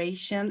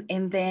exploration,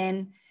 and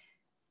then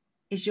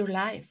it's your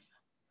life.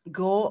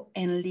 Go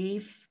and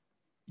live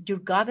your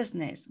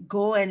goddessness.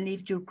 Go and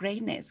live your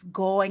greatness.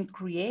 Go and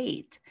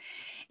create.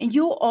 And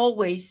you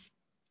always,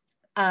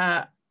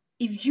 uh,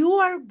 if you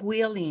are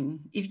willing,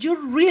 if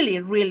you really,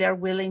 really are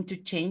willing to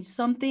change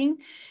something,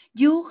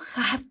 you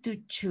have to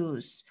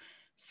choose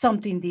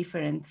something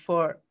different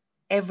for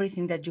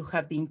everything that you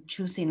have been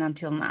choosing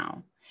until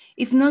now.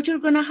 If not, you're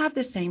going to have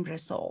the same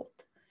result.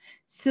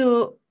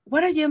 So,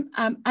 what are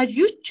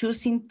you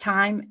choosing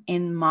time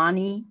and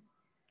money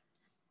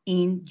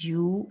in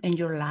you and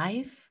your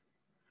life?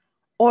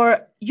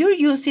 Or you're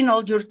using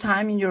all your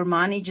time and your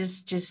money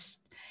just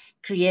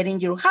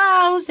creating your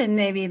house, and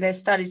maybe the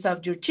studies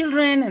of your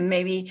children, and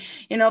maybe,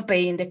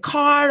 paying the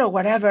car or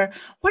whatever.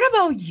 What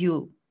about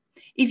you?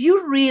 If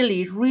you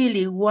really,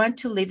 really want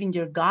to live in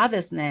your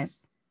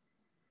goddessness,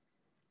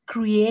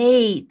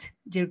 create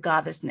your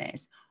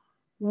goddessness.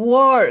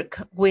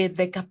 Work with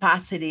the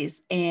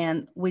capacities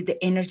and with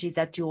the energy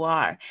that you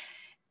are.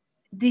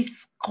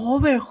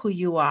 Discover who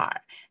you are.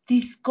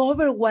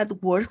 Discover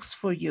what works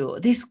for you.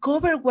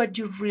 Discover what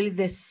you really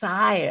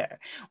desire.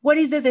 What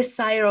is the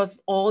desire of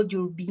all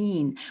your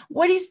being?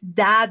 What is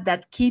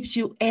that keeps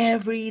you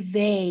every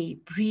day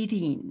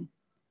breathing?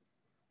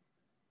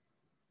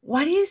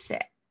 What is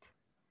it?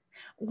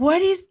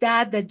 What is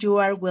that you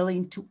are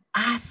willing to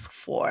ask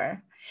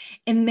for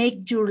and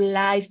make your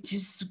life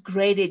just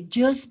greater,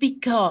 just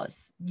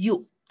because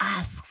you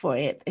ask for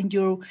it and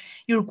you're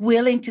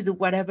willing to do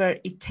whatever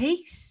it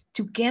takes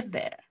to get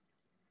there?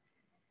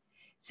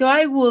 So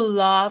I would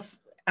love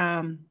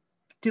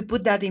to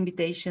put that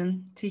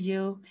invitation to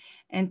you,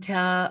 and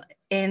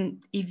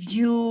if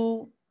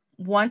you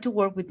want to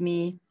work with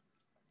me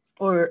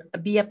or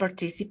be a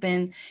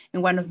participant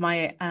in one of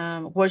my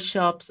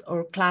workshops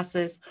or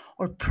classes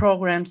or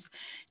programs,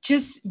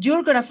 just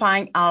you're gonna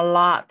find a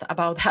lot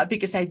about that,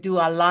 because I do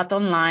a lot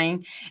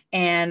online,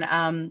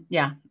 and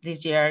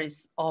this year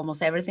is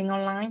almost everything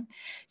online.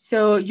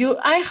 So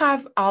I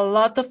have a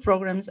lot of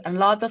programs, a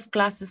lot of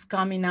classes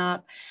coming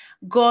up.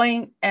 Go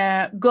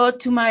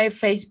to my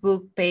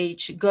Facebook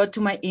page, go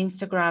to my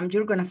Instagram.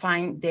 You're gonna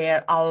find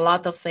there a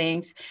lot of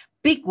things.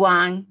 Pick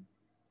one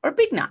or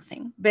pick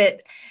nothing,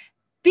 but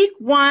pick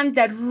one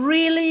that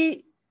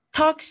really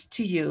talks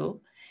to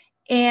you,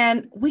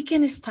 and we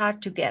can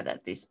start together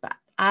this path.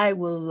 I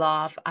will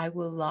love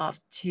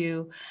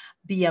to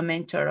be a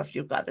mentor of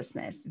your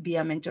goddessness, be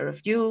a mentor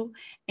of you,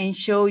 and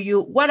show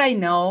you what I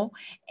know.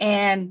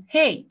 And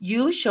hey,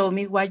 you show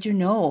me what you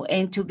know,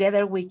 and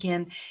together we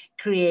can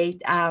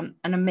create an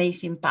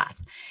amazing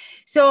path.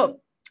 So,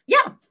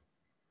 yeah,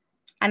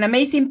 an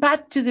amazing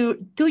path to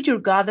your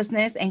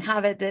goddessness, and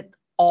have it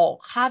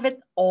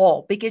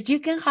all, because you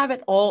can have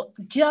it all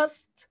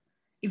just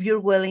if you're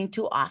willing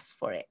to ask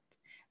for it.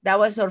 That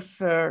was our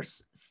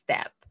first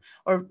step,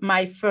 or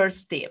my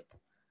first tip.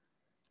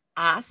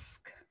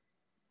 Ask.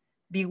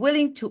 Be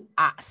willing to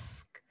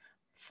ask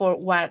for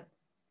what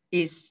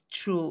is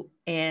true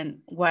and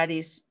what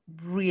is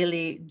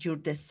really your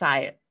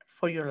desire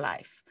for your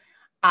life.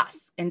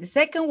 Ask. And the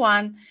second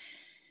one,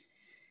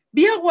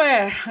 be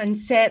aware and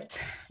set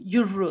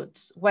your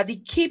roots, what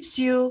it keeps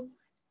you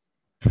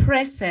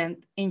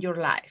present in your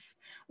life.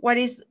 What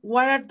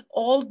are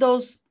all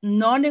those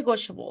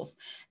non-negotiables?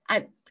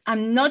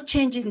 I'm not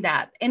changing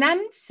that. And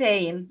I'm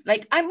saying,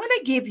 like, I'm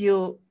gonna give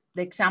you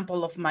the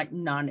example of my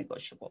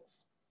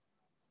non-negotiables.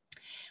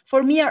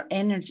 For me are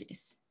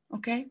energies,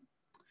 okay?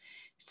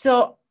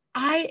 So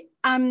I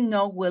am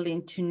not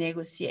willing to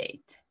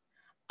negotiate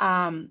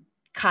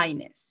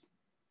kindness.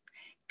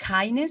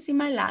 Kindness in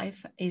my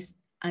life is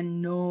a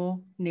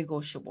no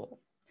negotiable.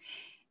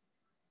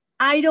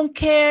 I don't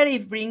care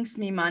if it brings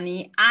me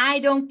money. I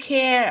don't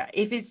care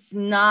if it's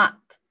not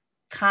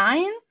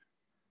kind.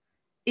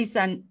 It's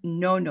a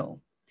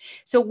no.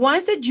 So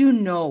once that you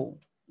know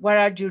what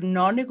are your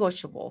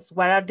non-negotiables,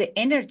 what are the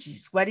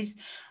energies,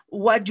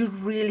 what you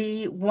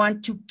really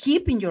want to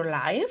keep in your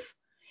life,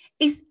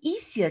 it's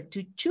easier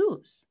to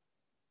choose.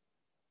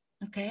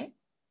 Okay?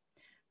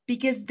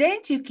 Because then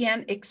you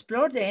can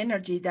explore the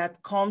energy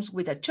that comes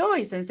with a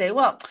choice and say,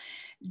 well,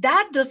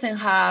 that doesn't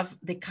have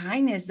the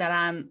kindness that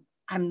I'm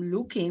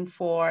looking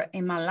for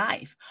in my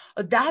life,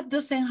 or that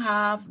doesn't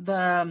have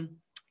the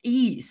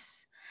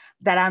ease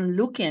that I'm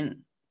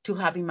looking to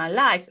have in my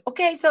life.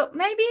 Okay, so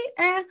maybe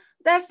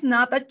that's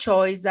not a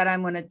choice that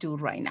I'm going to do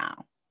right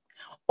now.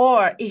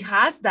 Or it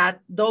has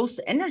those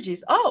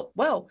energies. Oh,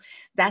 well,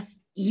 that's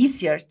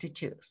easier to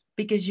choose,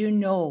 because you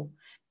know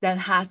that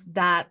has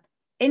that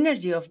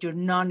energy of your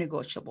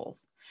non-negotiables.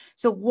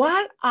 So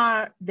what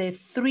are the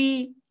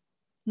three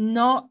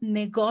not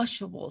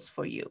negotiables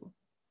for you,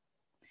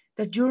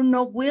 that you're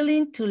not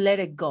willing to let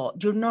it go.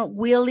 You're not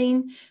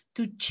willing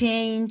to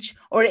change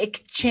or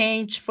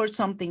exchange for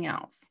something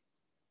else.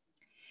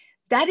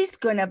 That is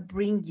going to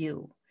bring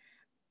you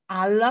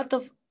a lot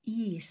of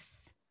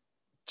ease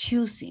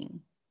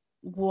choosing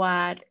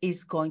what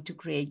is going to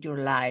create your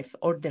life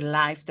or the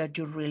life that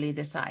you really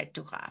decide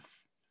to have.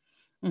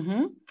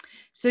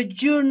 So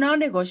your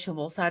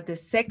non-negotiables are the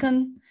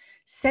second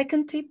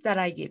tip that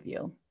I give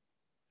you.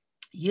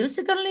 Use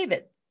it or leave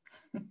it.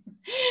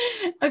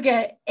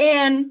 Okay,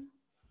 and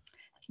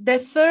the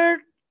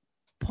third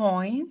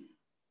point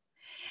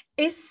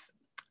is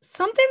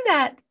something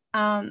that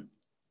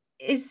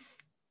is,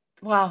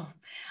 well,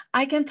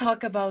 I can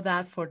talk about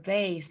that for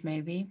days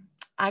maybe.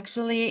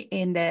 Actually,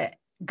 in the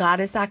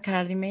Goddess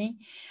Academy,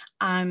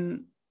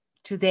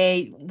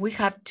 today we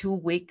have 2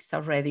 weeks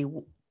already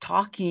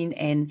talking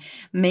and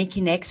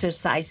making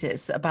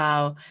exercises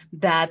about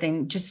that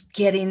and just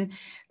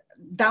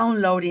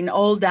downloading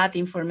all that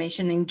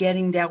information and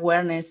getting the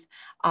awareness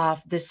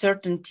of the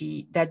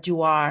certainty that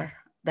you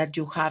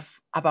have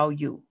about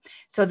you.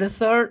 So the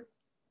third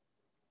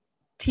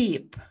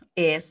tip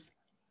is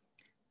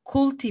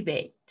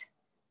cultivate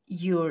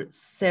your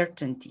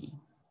certainty.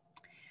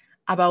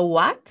 About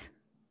what?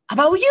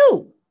 About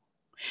you.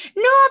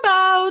 Not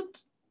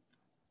about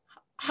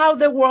how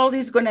the world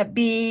is going to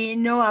be,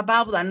 no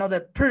about another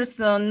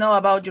person, no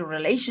about your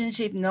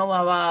relationship, no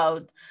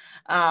about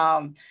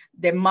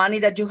the money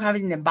that you have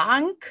in the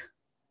bank.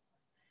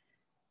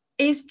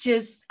 It's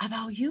just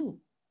about you.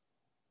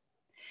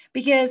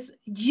 Because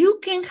you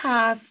can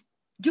have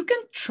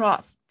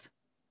trust.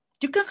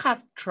 You can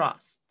have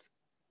trust.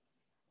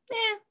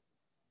 Yeah.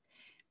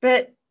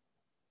 But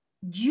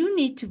you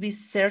need to be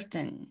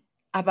certain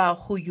about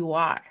who you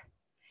are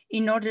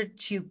in order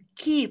to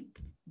keep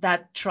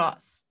that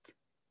trust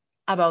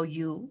about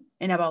you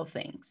and about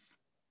things.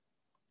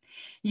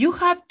 You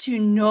have to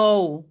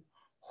know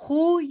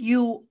who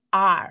you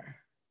are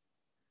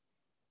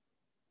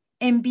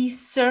and be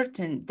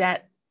certain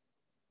that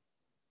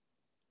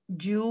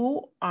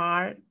you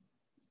are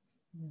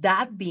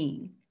that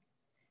being.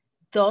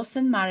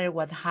 Doesn't matter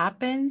what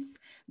happens,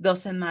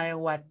 doesn't matter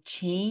what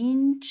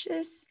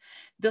changes,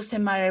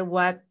 doesn't matter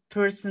what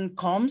person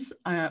comes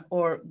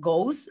or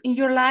goes in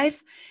your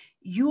life,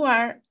 you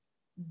are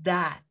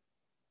that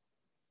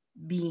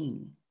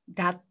being,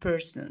 that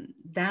person,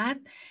 that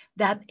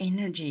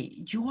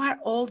energy. You are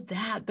all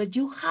that, but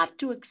you have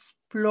to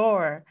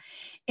explore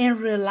and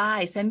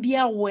realize and be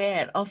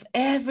aware of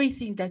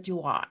everything that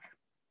you are.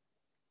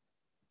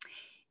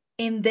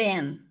 And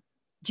then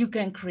you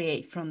can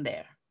create from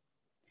there.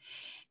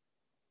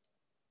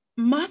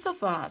 Most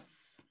of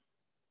us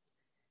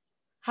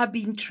have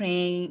been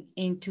trained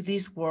into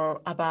this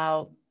world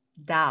about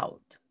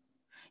doubt.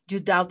 You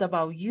doubt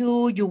about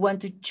you. You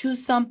want to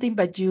choose something,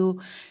 but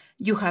you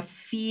have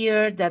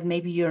fear that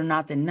maybe you're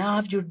not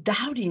enough. You're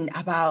doubting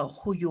about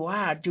who you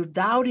are. You're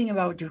doubting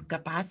about your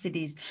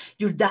capacities.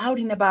 You're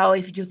doubting about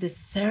if you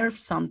deserve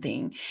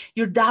something.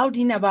 You're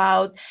doubting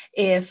about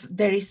if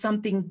there is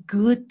something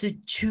good to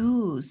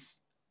choose.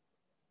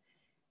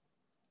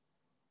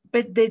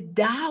 But the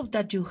doubt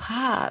that you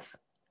have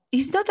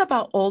is not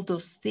about all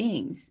those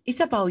things. It's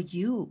about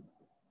you.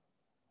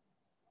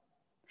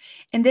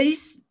 And there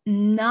is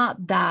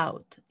not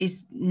doubt,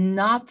 is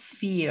not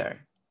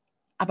fear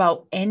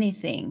about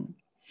anything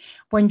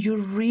when you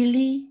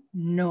really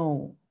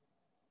know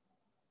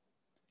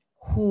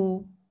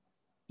who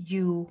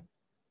you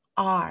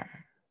are.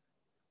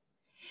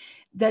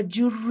 That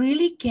you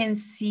really can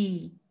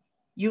see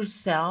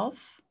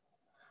yourself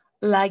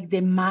like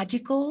the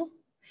magical,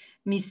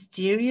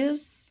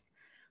 mysterious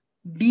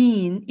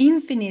being,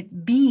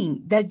 infinite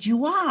being that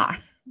you are.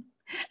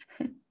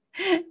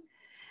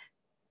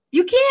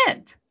 You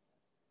can't.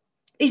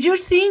 If you're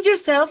seeing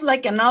yourself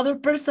like another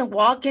person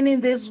walking in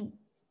this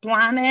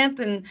planet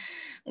and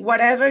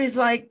whatever, is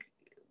like,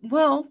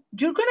 well,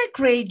 you're going to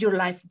create your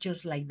life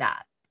just like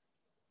that.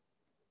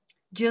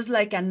 Just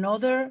like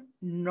another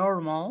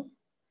normal,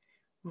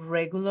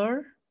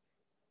 regular,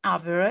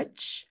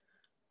 average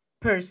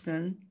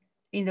person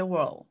in the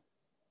world.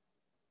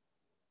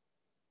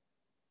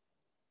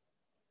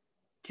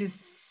 To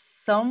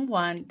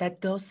someone that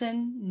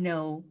doesn't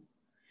know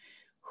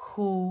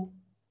who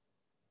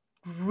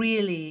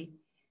really,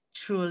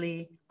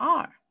 truly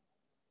are.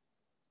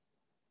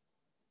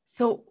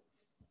 So,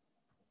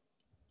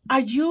 are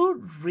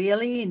you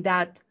really in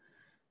that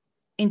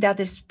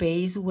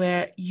space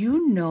where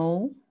you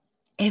know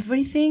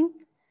everything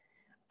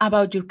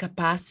about your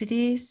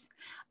capacities,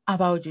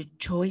 about your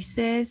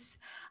choices,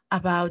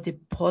 about the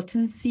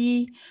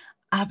potency,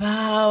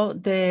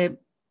 about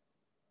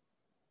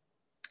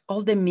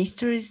all the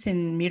mysteries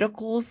and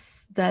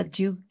miracles that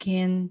you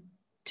can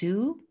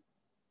do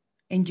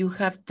and you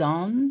have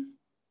done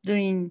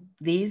during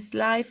this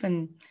life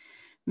and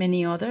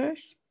many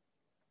others?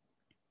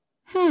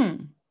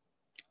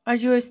 Are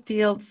you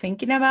still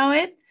thinking about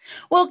it?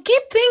 Well,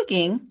 keep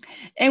thinking,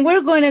 and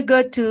we're going to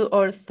go to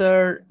our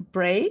third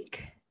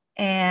break.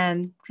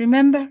 And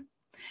remember,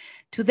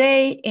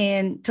 Today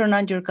in Turn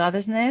On Your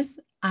Goddessness,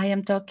 I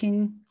am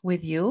talking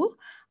with you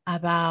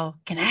about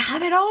can I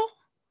have it all?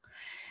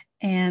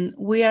 And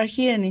we are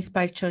here in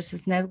Inspired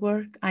Choices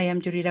Network. I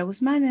am Yurira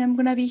Guzman, and I'm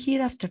going to be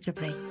here after the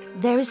break.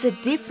 There is a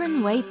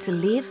different way to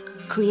live,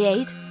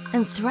 create,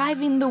 and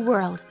thrive in the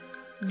world.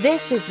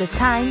 This is the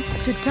time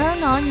to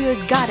turn on your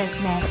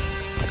goddessness.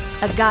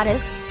 A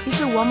goddess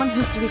is a woman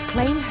who's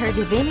reclaimed her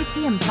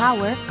divinity and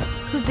power,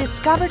 who's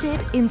discovered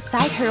it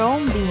inside her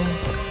own being.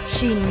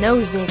 She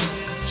knows it.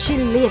 She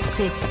lives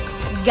it.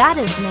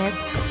 Goddessness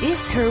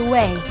is her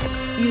way.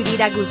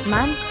 Yurira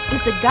Guzman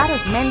is a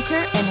goddess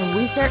mentor and a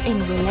wizard in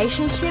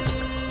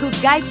relationships who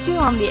guides you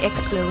on the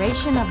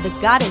exploration of the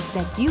goddess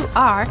that you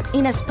are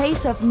in a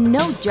space of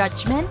no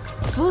judgment,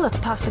 full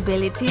of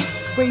possibilities,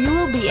 where you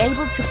will be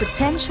able to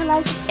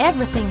potentialize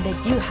everything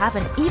that you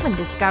haven't even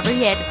discovered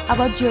yet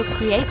about your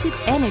creative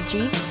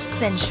energy,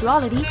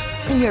 sensuality,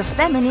 and your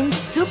feminine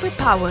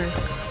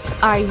superpowers.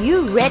 Are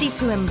you ready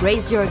to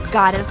embrace your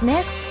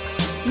goddessness?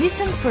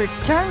 Listen for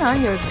Turn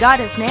On Your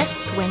Goddessness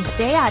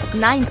Wednesday at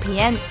 9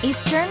 p.m.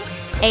 Eastern,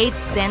 8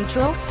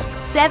 Central,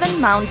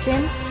 7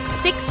 Mountain,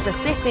 6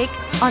 Pacific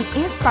on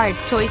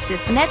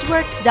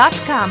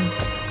InspiredChoicesNetwork.com.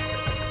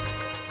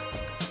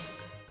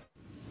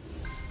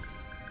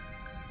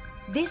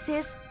 This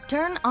is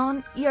Turn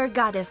On Your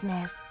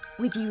Goddessness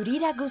with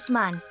Yurira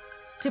Guzman.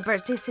 To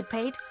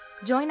participate,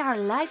 join our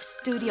live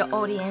studio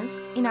audience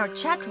in our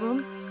chat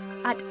room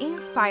at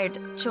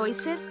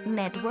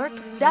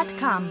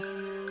InspiredChoicesNetwork.com.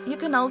 You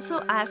can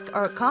also ask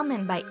or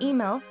comment by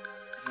email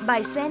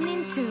by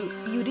sending to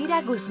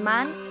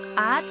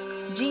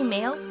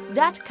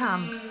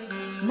yuriraguzman@gmail.com.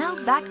 Now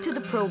back to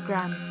the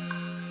program.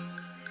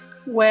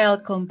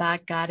 Welcome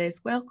back,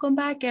 Goddess. Welcome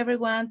back,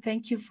 everyone.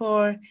 Thank you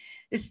for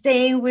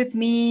staying with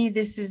me.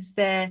 This is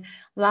the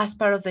last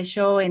part of the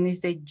show and it's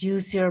the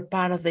juicier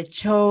part of the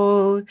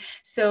show.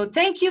 So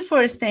thank you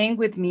for staying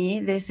with me.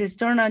 This is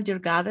Turn On Your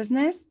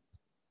Goddessness.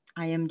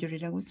 I am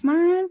Yurira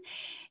Guzman.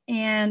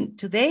 And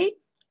today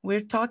we're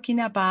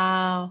talking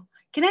about,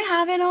 can I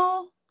have it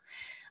all?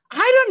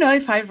 I don't know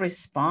if I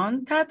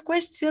respond that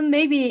question.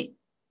 Maybe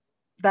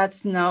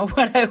that's not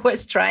what I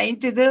was trying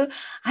to do.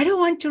 I don't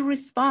want to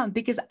respond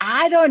because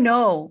I don't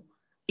know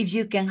if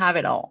you can have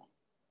it all.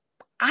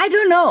 I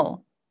don't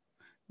know.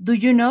 Do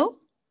you know?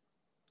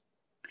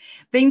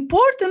 The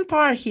important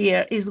part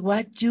here is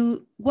what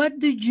do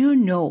you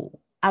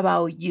know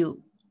about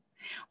you?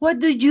 What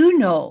do you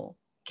know?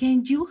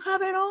 Can you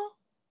have it all?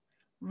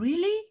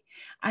 Really?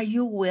 Are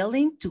you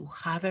willing to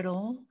have it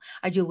all?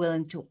 Are you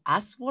willing to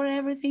ask for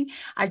everything?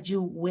 Are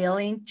you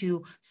willing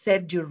to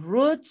set your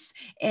roots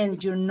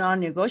and your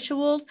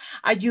non-negotiables?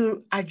 Are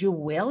you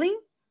willing,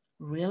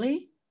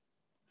 really,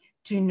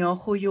 to know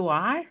who you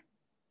are?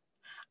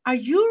 Are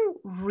you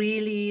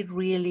really,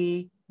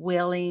 really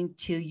willing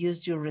to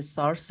use your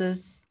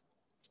resources,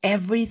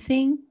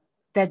 everything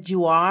that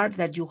you are,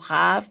 that you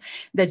have,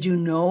 that you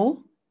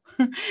know,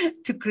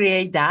 to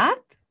create that?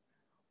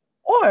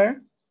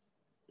 Or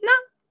no,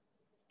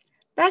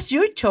 that's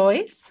your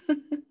choice.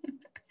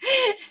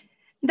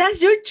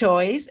 That's your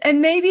choice.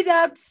 And maybe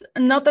that's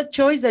not a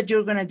choice that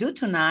you're going to do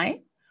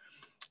tonight.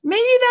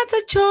 Maybe that's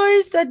a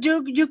choice that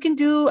you can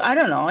do, I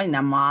don't know, in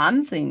a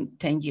month, in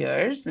 10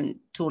 years,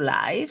 in 2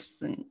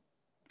 lives. And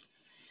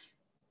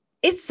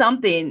it's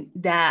something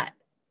that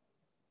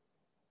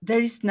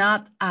there is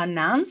not an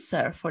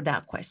answer for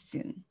that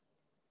question.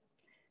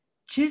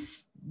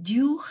 Just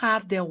you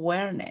have the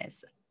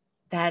awareness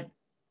that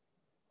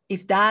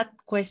if that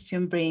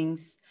question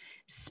brings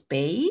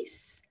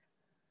space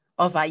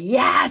of a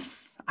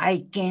yes,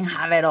 I can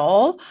have it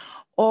all,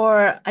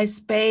 or a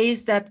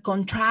space that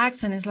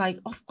contracts and is like,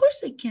 of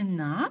course I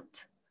cannot.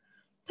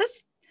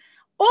 That's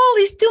all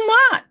is too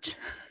much.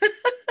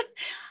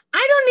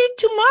 I don't need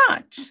too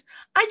much.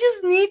 I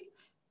just need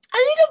a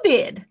little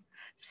bit.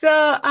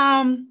 So,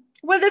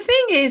 well, the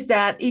thing is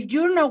that if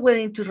you're not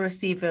willing to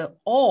receive it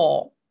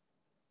all,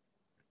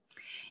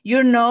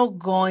 you're not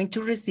going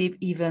to receive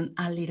even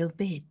a little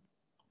bit.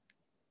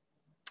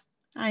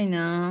 I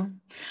know.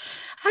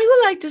 I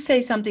would like to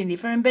say something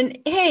different, but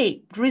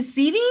hey,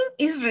 receiving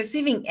is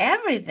receiving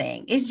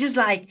everything. It's just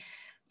like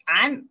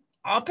I'm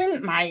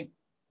open my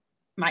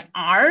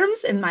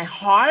arms and my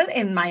heart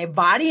and my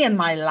body and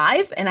my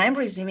life, and I'm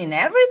receiving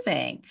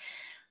everything.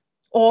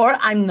 Or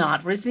I'm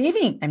not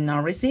receiving. I'm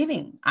not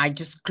receiving. I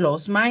just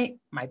close my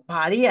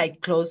body. I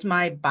close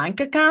my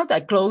bank account. I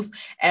close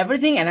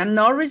everything and I'm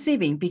not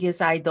receiving because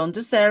I don't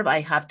deserve.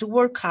 I have to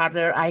work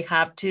harder. I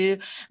have to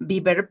be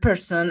a better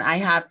person. I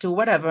have to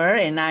whatever.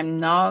 And I'm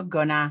not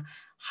going to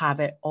have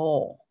it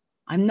all.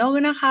 I'm not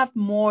going to have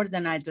more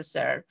than I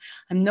deserve.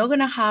 I'm not going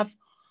to have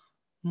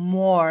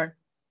more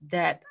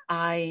that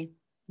I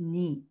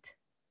need.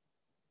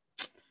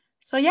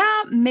 So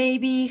yeah,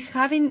 maybe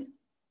having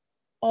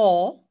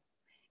all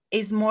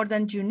is more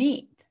than you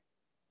need.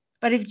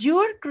 But if you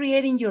are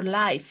creating your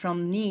life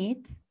from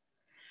need,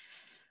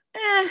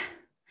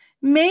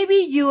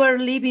 maybe you are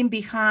leaving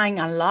behind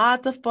a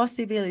lot of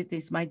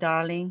possibilities, my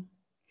darling.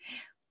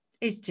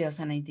 It's just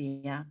an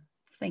idea.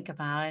 Think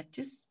about it.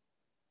 Just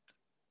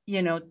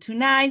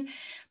tonight,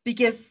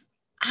 because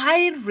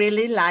I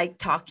really like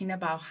talking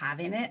about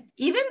having it.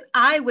 Even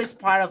I was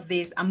part of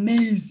this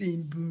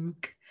amazing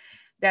book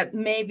that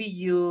maybe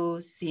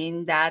you've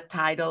seen that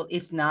title.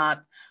 If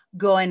not,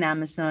 go on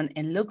Amazon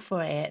and look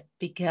for it,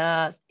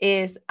 because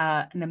it's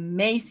an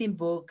amazing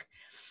book.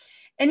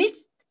 And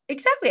it's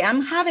exactly,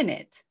 I'm having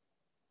it.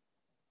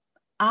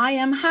 I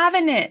am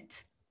having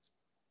it.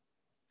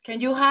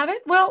 Can you have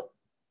it? Well,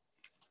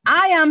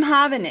 I am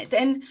having it.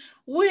 And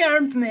we are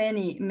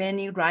many,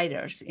 many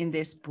writers in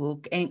this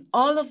book. And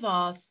all of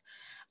us,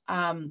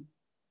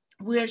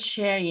 we're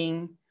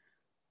sharing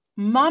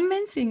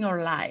moments in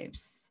our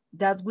lives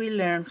that we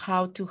learn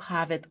how to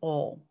have it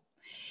all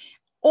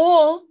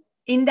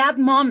in that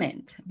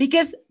moment.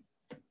 Because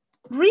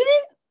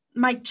reading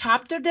my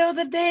chapter the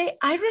other day,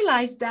 I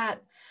realized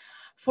that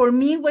for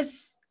me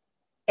was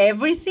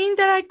everything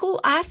that I could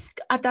ask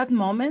at that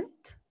moment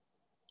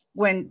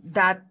when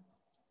that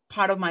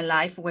part of my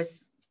life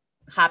was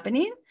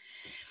happening.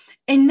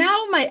 And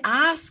now my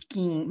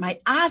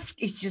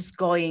ask is just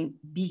going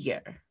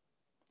bigger.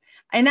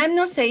 And I'm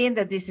not saying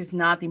that this is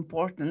not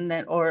important,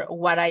 or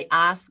what I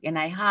ask and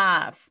I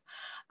had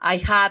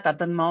at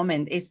the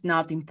moment is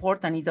not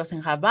important. It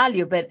doesn't have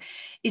value, but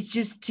it's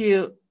just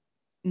to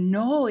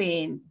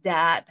knowing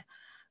that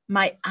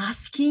my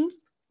asking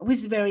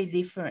was very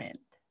different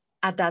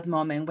at that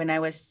moment when I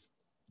was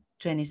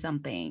 20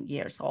 something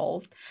years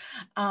old.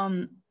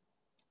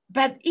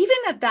 But even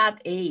at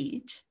that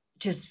age,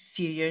 just a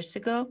few years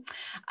ago,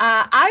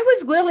 I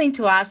was willing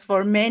to ask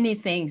for many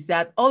things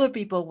that other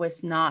people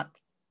was not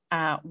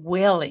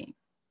willing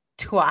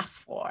to ask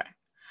for.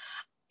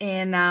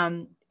 And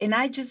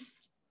I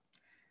just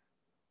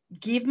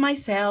give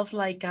myself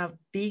like a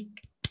big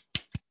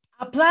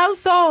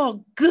applause.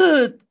 Oh,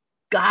 good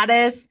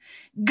goddess,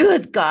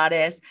 good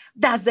goddess.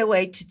 That's the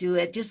way to do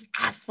it. Just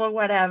ask for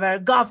whatever,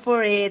 go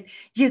for it.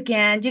 You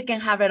can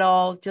have it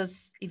all.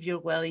 Just if you're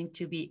willing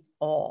to be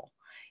all,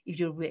 if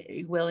you're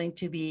willing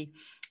to be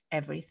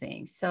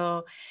everything.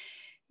 So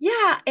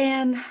yeah,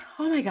 and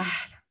oh my God,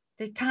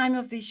 the time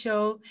of this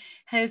show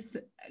has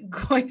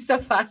going so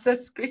fast,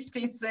 as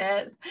Christine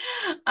says,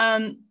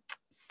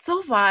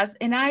 so fast.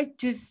 And I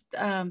just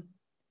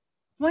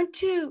want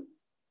to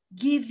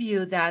give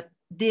you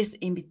this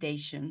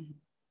invitation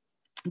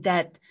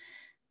that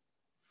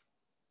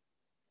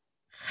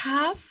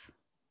have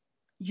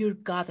your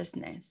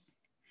goddessness,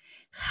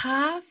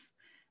 have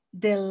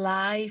the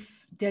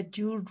life that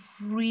you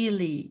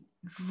really,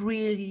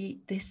 really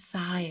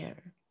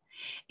desire.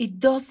 It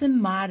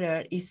doesn't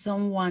matter if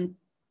someone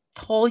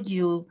told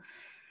you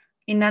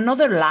in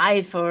another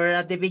life or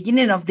at the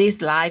beginning of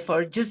this life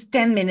or just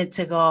 10 minutes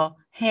ago,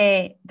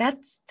 hey,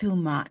 that's too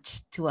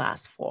much to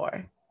ask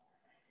for.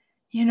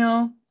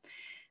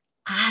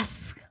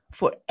 Ask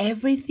for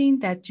everything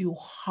that your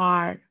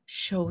heart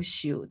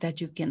shows you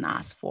that you can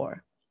ask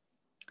for.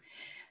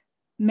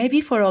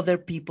 Maybe for other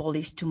people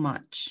it's too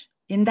much,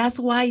 and that's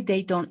why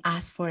they don't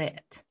ask for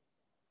it.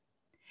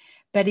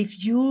 But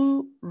if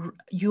you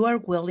are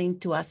willing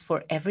to ask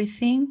for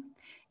everything,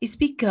 it's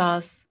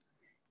because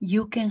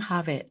you can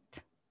have it.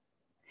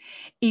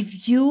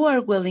 If you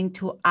are willing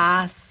to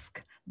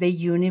ask the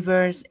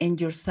universe and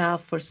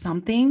yourself for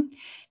something,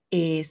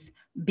 is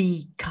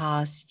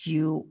because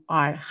you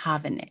are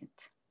having it.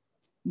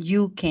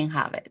 You can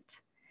have it.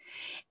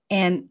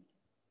 And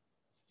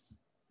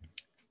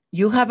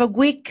you have a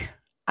week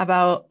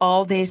about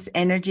all these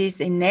energies.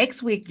 And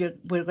next week,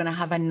 we're going to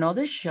have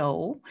another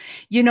show.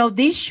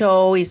 This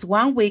show is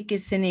 1 week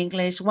is in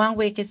English, 1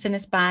 week is in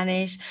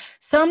Spanish.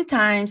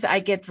 Sometimes I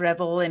get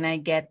rebel and I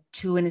get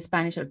 2 in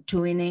Spanish or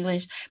 2 in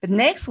English. But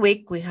next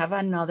week, we have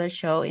another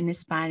show in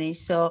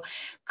Spanish. So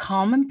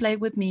come and play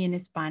with me in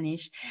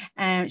Spanish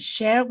and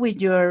share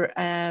with your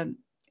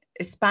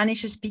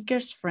Spanish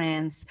speakers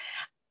friends,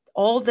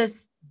 all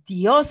this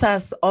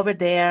diosas over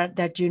there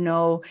that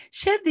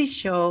share this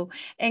show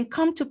and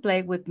come to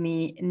play with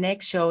me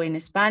next show in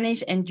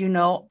Spanish. And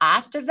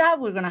after that,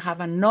 we're going to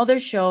have another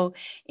show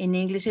in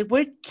English.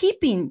 We're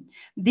keeping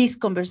this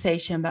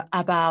conversation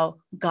about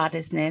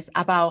goddessness,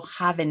 about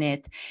having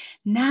it.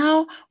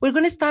 Now we're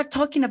going to start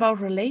talking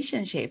about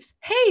relationships.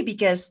 Hey,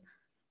 because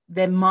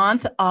the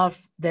month of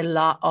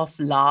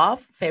love,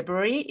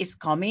 February, is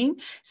coming.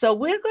 So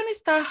we're going to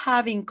start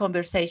having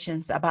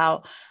conversations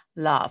about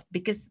love,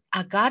 because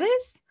a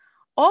goddess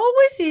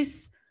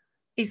always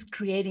is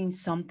creating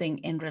something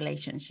in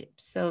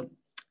relationships. So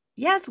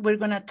yes, we're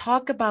going to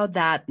talk about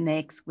that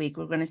next week.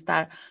 We're going to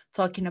start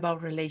talking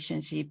about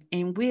relationship,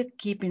 and we're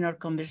keeping our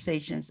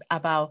conversations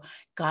about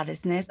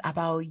goddessness,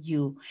 about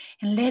you.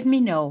 And let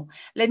me know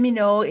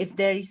if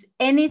there is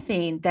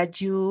anything that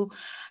you're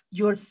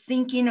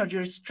thinking or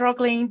you're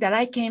struggling, that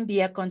I can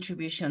be a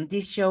contribution.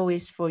 This show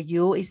is for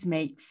you, is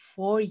made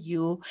for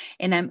you,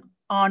 and I'm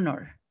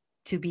honored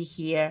to be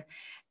here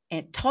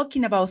and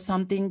talking about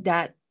something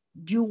that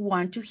you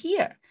want to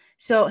hear.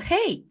 So,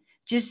 hey,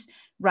 just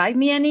write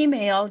me an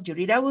email,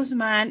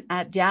 yuritaguzman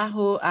at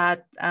yahoo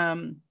at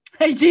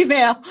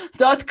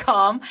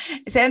gmail.com.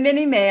 Send me an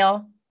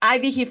email. I'll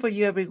be here for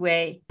you every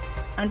way.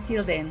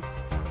 Until then.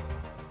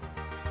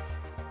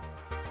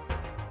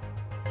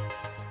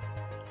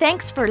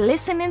 Thanks for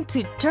listening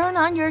to Turn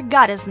On Your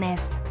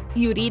Goddessness.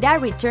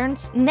 Yurira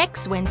returns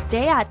next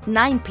Wednesday at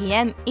 9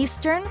 p.m.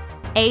 Eastern,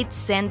 8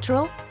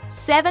 Central,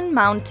 7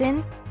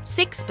 Mountain,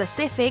 6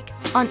 Pacific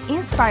on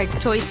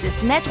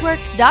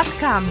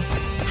InspiredChoicesNetwork.com.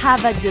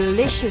 Have a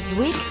delicious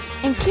week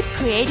and keep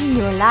creating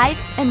your life,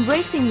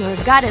 embracing your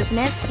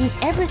goddessness in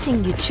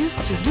everything you choose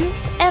to do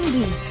and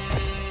be.